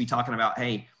ones that should be talking about,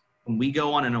 hey, when we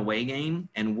go on an away game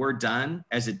and we're done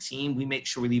as a team, we make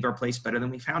sure we leave our place better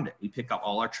than we found it. We pick up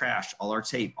all our trash, all our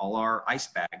tape, all our ice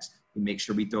bags. We make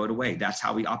sure we throw it away. That's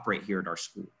how we operate here at our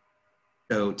school.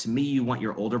 So to me, you want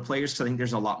your older players, because I think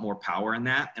there's a lot more power in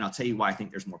that. And I'll tell you why I think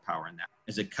there's more power in that.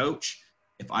 As a coach,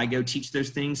 if I go teach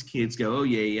those things, kids go, oh,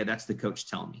 yeah, that's the coach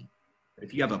telling me. But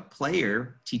if you have a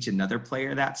player teach another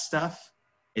player that stuff,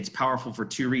 it's powerful for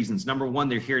 2 reasons. Number one,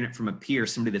 they're hearing it from a peer,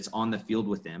 somebody that's on the field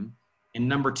with them. And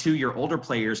number 2, your older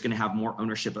player is going to have more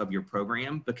ownership of your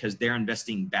program because they're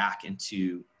investing back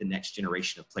into the next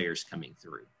generation of players coming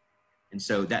through. And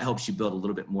so that helps you build a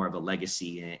little bit more of a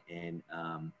legacy and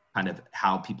kind of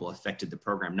how people affected the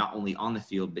program, not only on the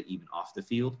field, but even off the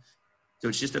field. So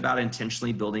it's just about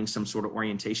intentionally building some sort of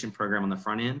orientation program on the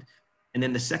front end. And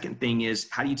then the second thing is,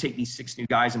 how do you take these 6 new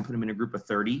guys and put them in a group of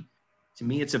 30? To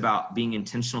me, it's about being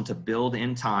intentional to build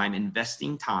in time,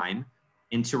 investing time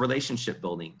into relationship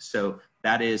building. So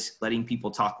that is letting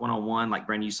people talk one-on-one. Like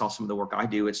Brandon, you saw some of the work I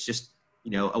do. It's just, a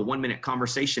 1-minute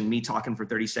conversation, me talking for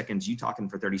 30 seconds, you talking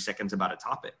for 30 seconds about a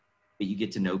topic, that you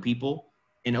get to know people.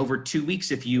 And over 2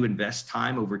 weeks, if you invest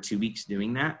time over 2 weeks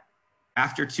doing that,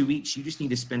 after 2 weeks, you just need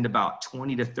to spend about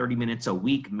 20 to 30 minutes a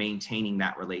week maintaining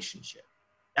that relationship.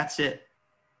 That's it.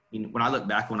 When I look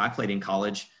back, when I played in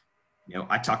college,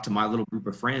 I talked to my little group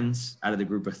of friends out of the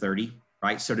group of 30,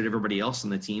 right? So did everybody else on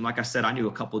the team. Like I said, I knew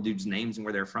a couple of dudes' names and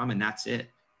where they're from, and that's it.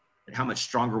 But how much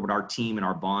stronger would our team and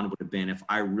our bond would have been if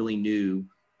I really knew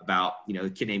about, a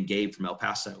kid named Gabe from El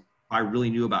Paso. If I really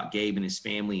knew about Gabe and his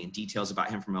family and details about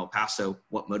him from El Paso,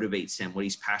 what motivates him, what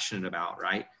he's passionate about,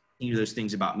 right? He knew those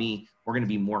things about me. We're going to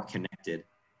be more connected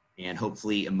and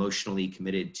hopefully emotionally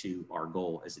committed to our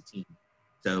goal as a team.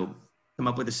 So come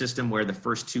up with a system where the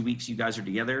first 2 weeks you guys are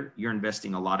together, you're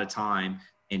investing a lot of time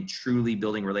in truly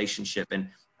building relationship. And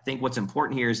I think what's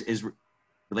important here is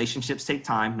relationships take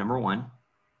time, number one.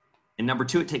 And number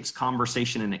 2, it takes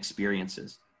conversation and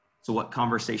experiences. So what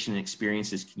conversation and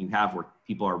experiences can you have where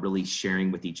people are really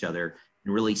sharing with each other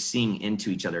and really seeing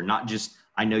into each other? Not just,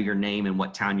 I know your name and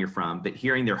what town you're from, but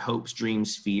hearing their hopes,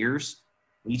 dreams, fears.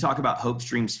 When you talk about hopes,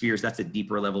 dreams, fears, that's a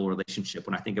deeper level relationship.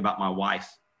 When I think about my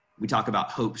wife, we talk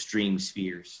about hopes, dreams,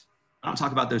 fears. I don't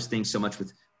talk about those things so much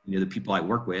with, the people I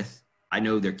work with. I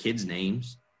know their kids'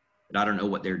 names, but I don't know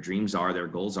what their dreams are, their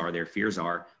goals are, their fears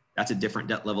are. That's a different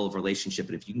level of relationship.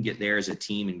 But if you can get there as a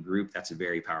team and group, that's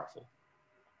very powerful.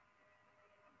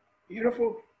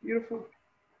 Beautiful.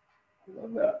 I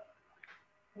love that.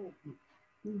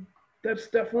 That's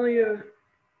definitely a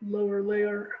lower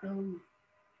layer,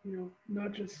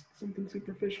 not just something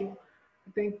superficial.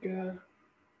 I think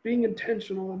being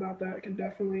intentional about that can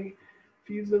definitely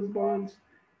fuse those bonds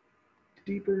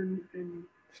deeper and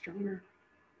stronger.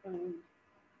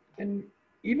 And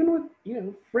even with,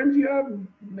 friends you have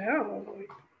now, like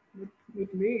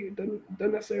with me, it doesn't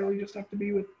necessarily just have to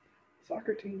be with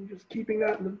soccer team, just keeping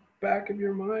that in the back of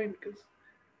your mind, because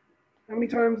how many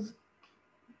times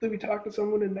do we talk to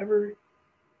someone and never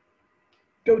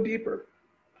go deeper?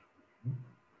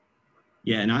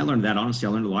 Yeah, and I learned that, honestly,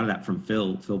 I learned a lot of that from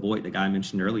Phil Boyd, the guy I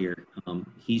mentioned earlier.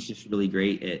 He's just really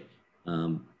great at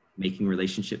making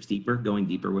relationships deeper, going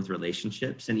deeper with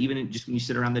relationships. And even just when you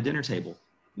sit around the dinner table,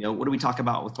 what do we talk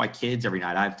about with my kids every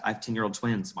night? I have 10-year-old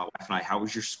twins, my wife and I. How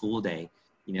was your school day?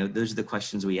 Those are the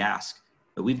questions we ask.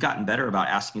 But we've gotten better about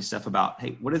asking stuff about,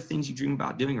 hey, what are the things you dream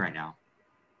about doing right now?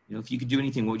 You know, if you could do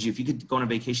anything, what would you, if you could go on a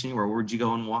vacation anywhere, where would you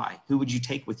go and why? Who would you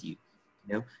take with you?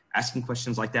 You know, asking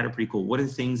questions like that are pretty cool. What are the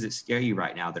things that scare you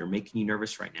right now, that are making you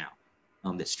nervous right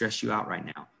now, that stress you out right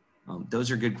now?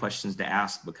 Those are good questions to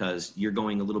ask, because you're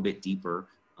going a little bit deeper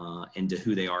into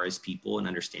who they are as people and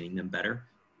understanding them better.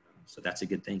 So that's a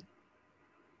good thing.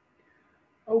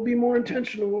 I'll be more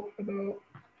intentional about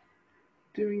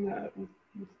doing that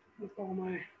with all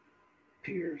my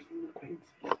peers and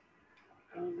acquaintances.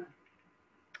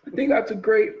 I think that's a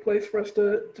great place for us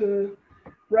to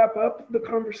wrap up the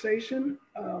conversation.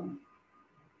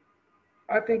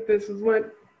 I think this has went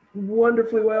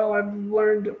wonderfully well. I've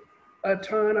learned a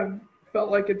ton. I've felt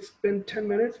like it's been 10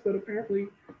 minutes, but apparently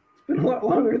it's been a lot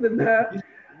longer than that.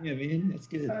 Yeah, man, that's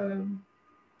good.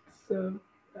 So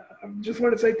I just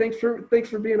want to say thanks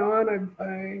for being on.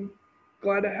 I'm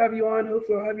glad to have you on.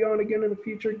 Hopefully I'll have you on again in the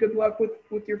future. Good luck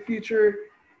with your future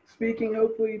speaking.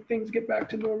 Hopefully things get back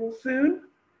to normal soon.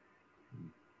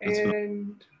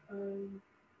 And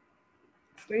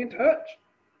stay in touch.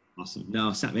 Awesome.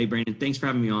 No, hey, Brandon, thanks for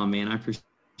having me on, man. I appreciate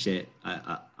it.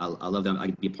 I love them. I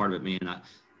get to be a part of it, man.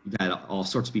 You've had all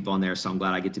sorts of people on there, so I'm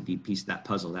glad I get to be a piece of that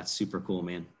puzzle. That's super cool,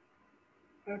 man.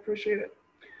 I appreciate it.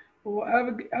 Well,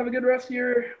 have a good rest of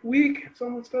your week. It's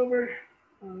almost over,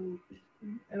 and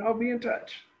I'll be in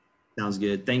touch. Sounds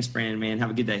good. Thanks, Brandon, man. Have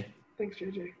a good day. Thanks,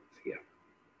 JJ. See ya.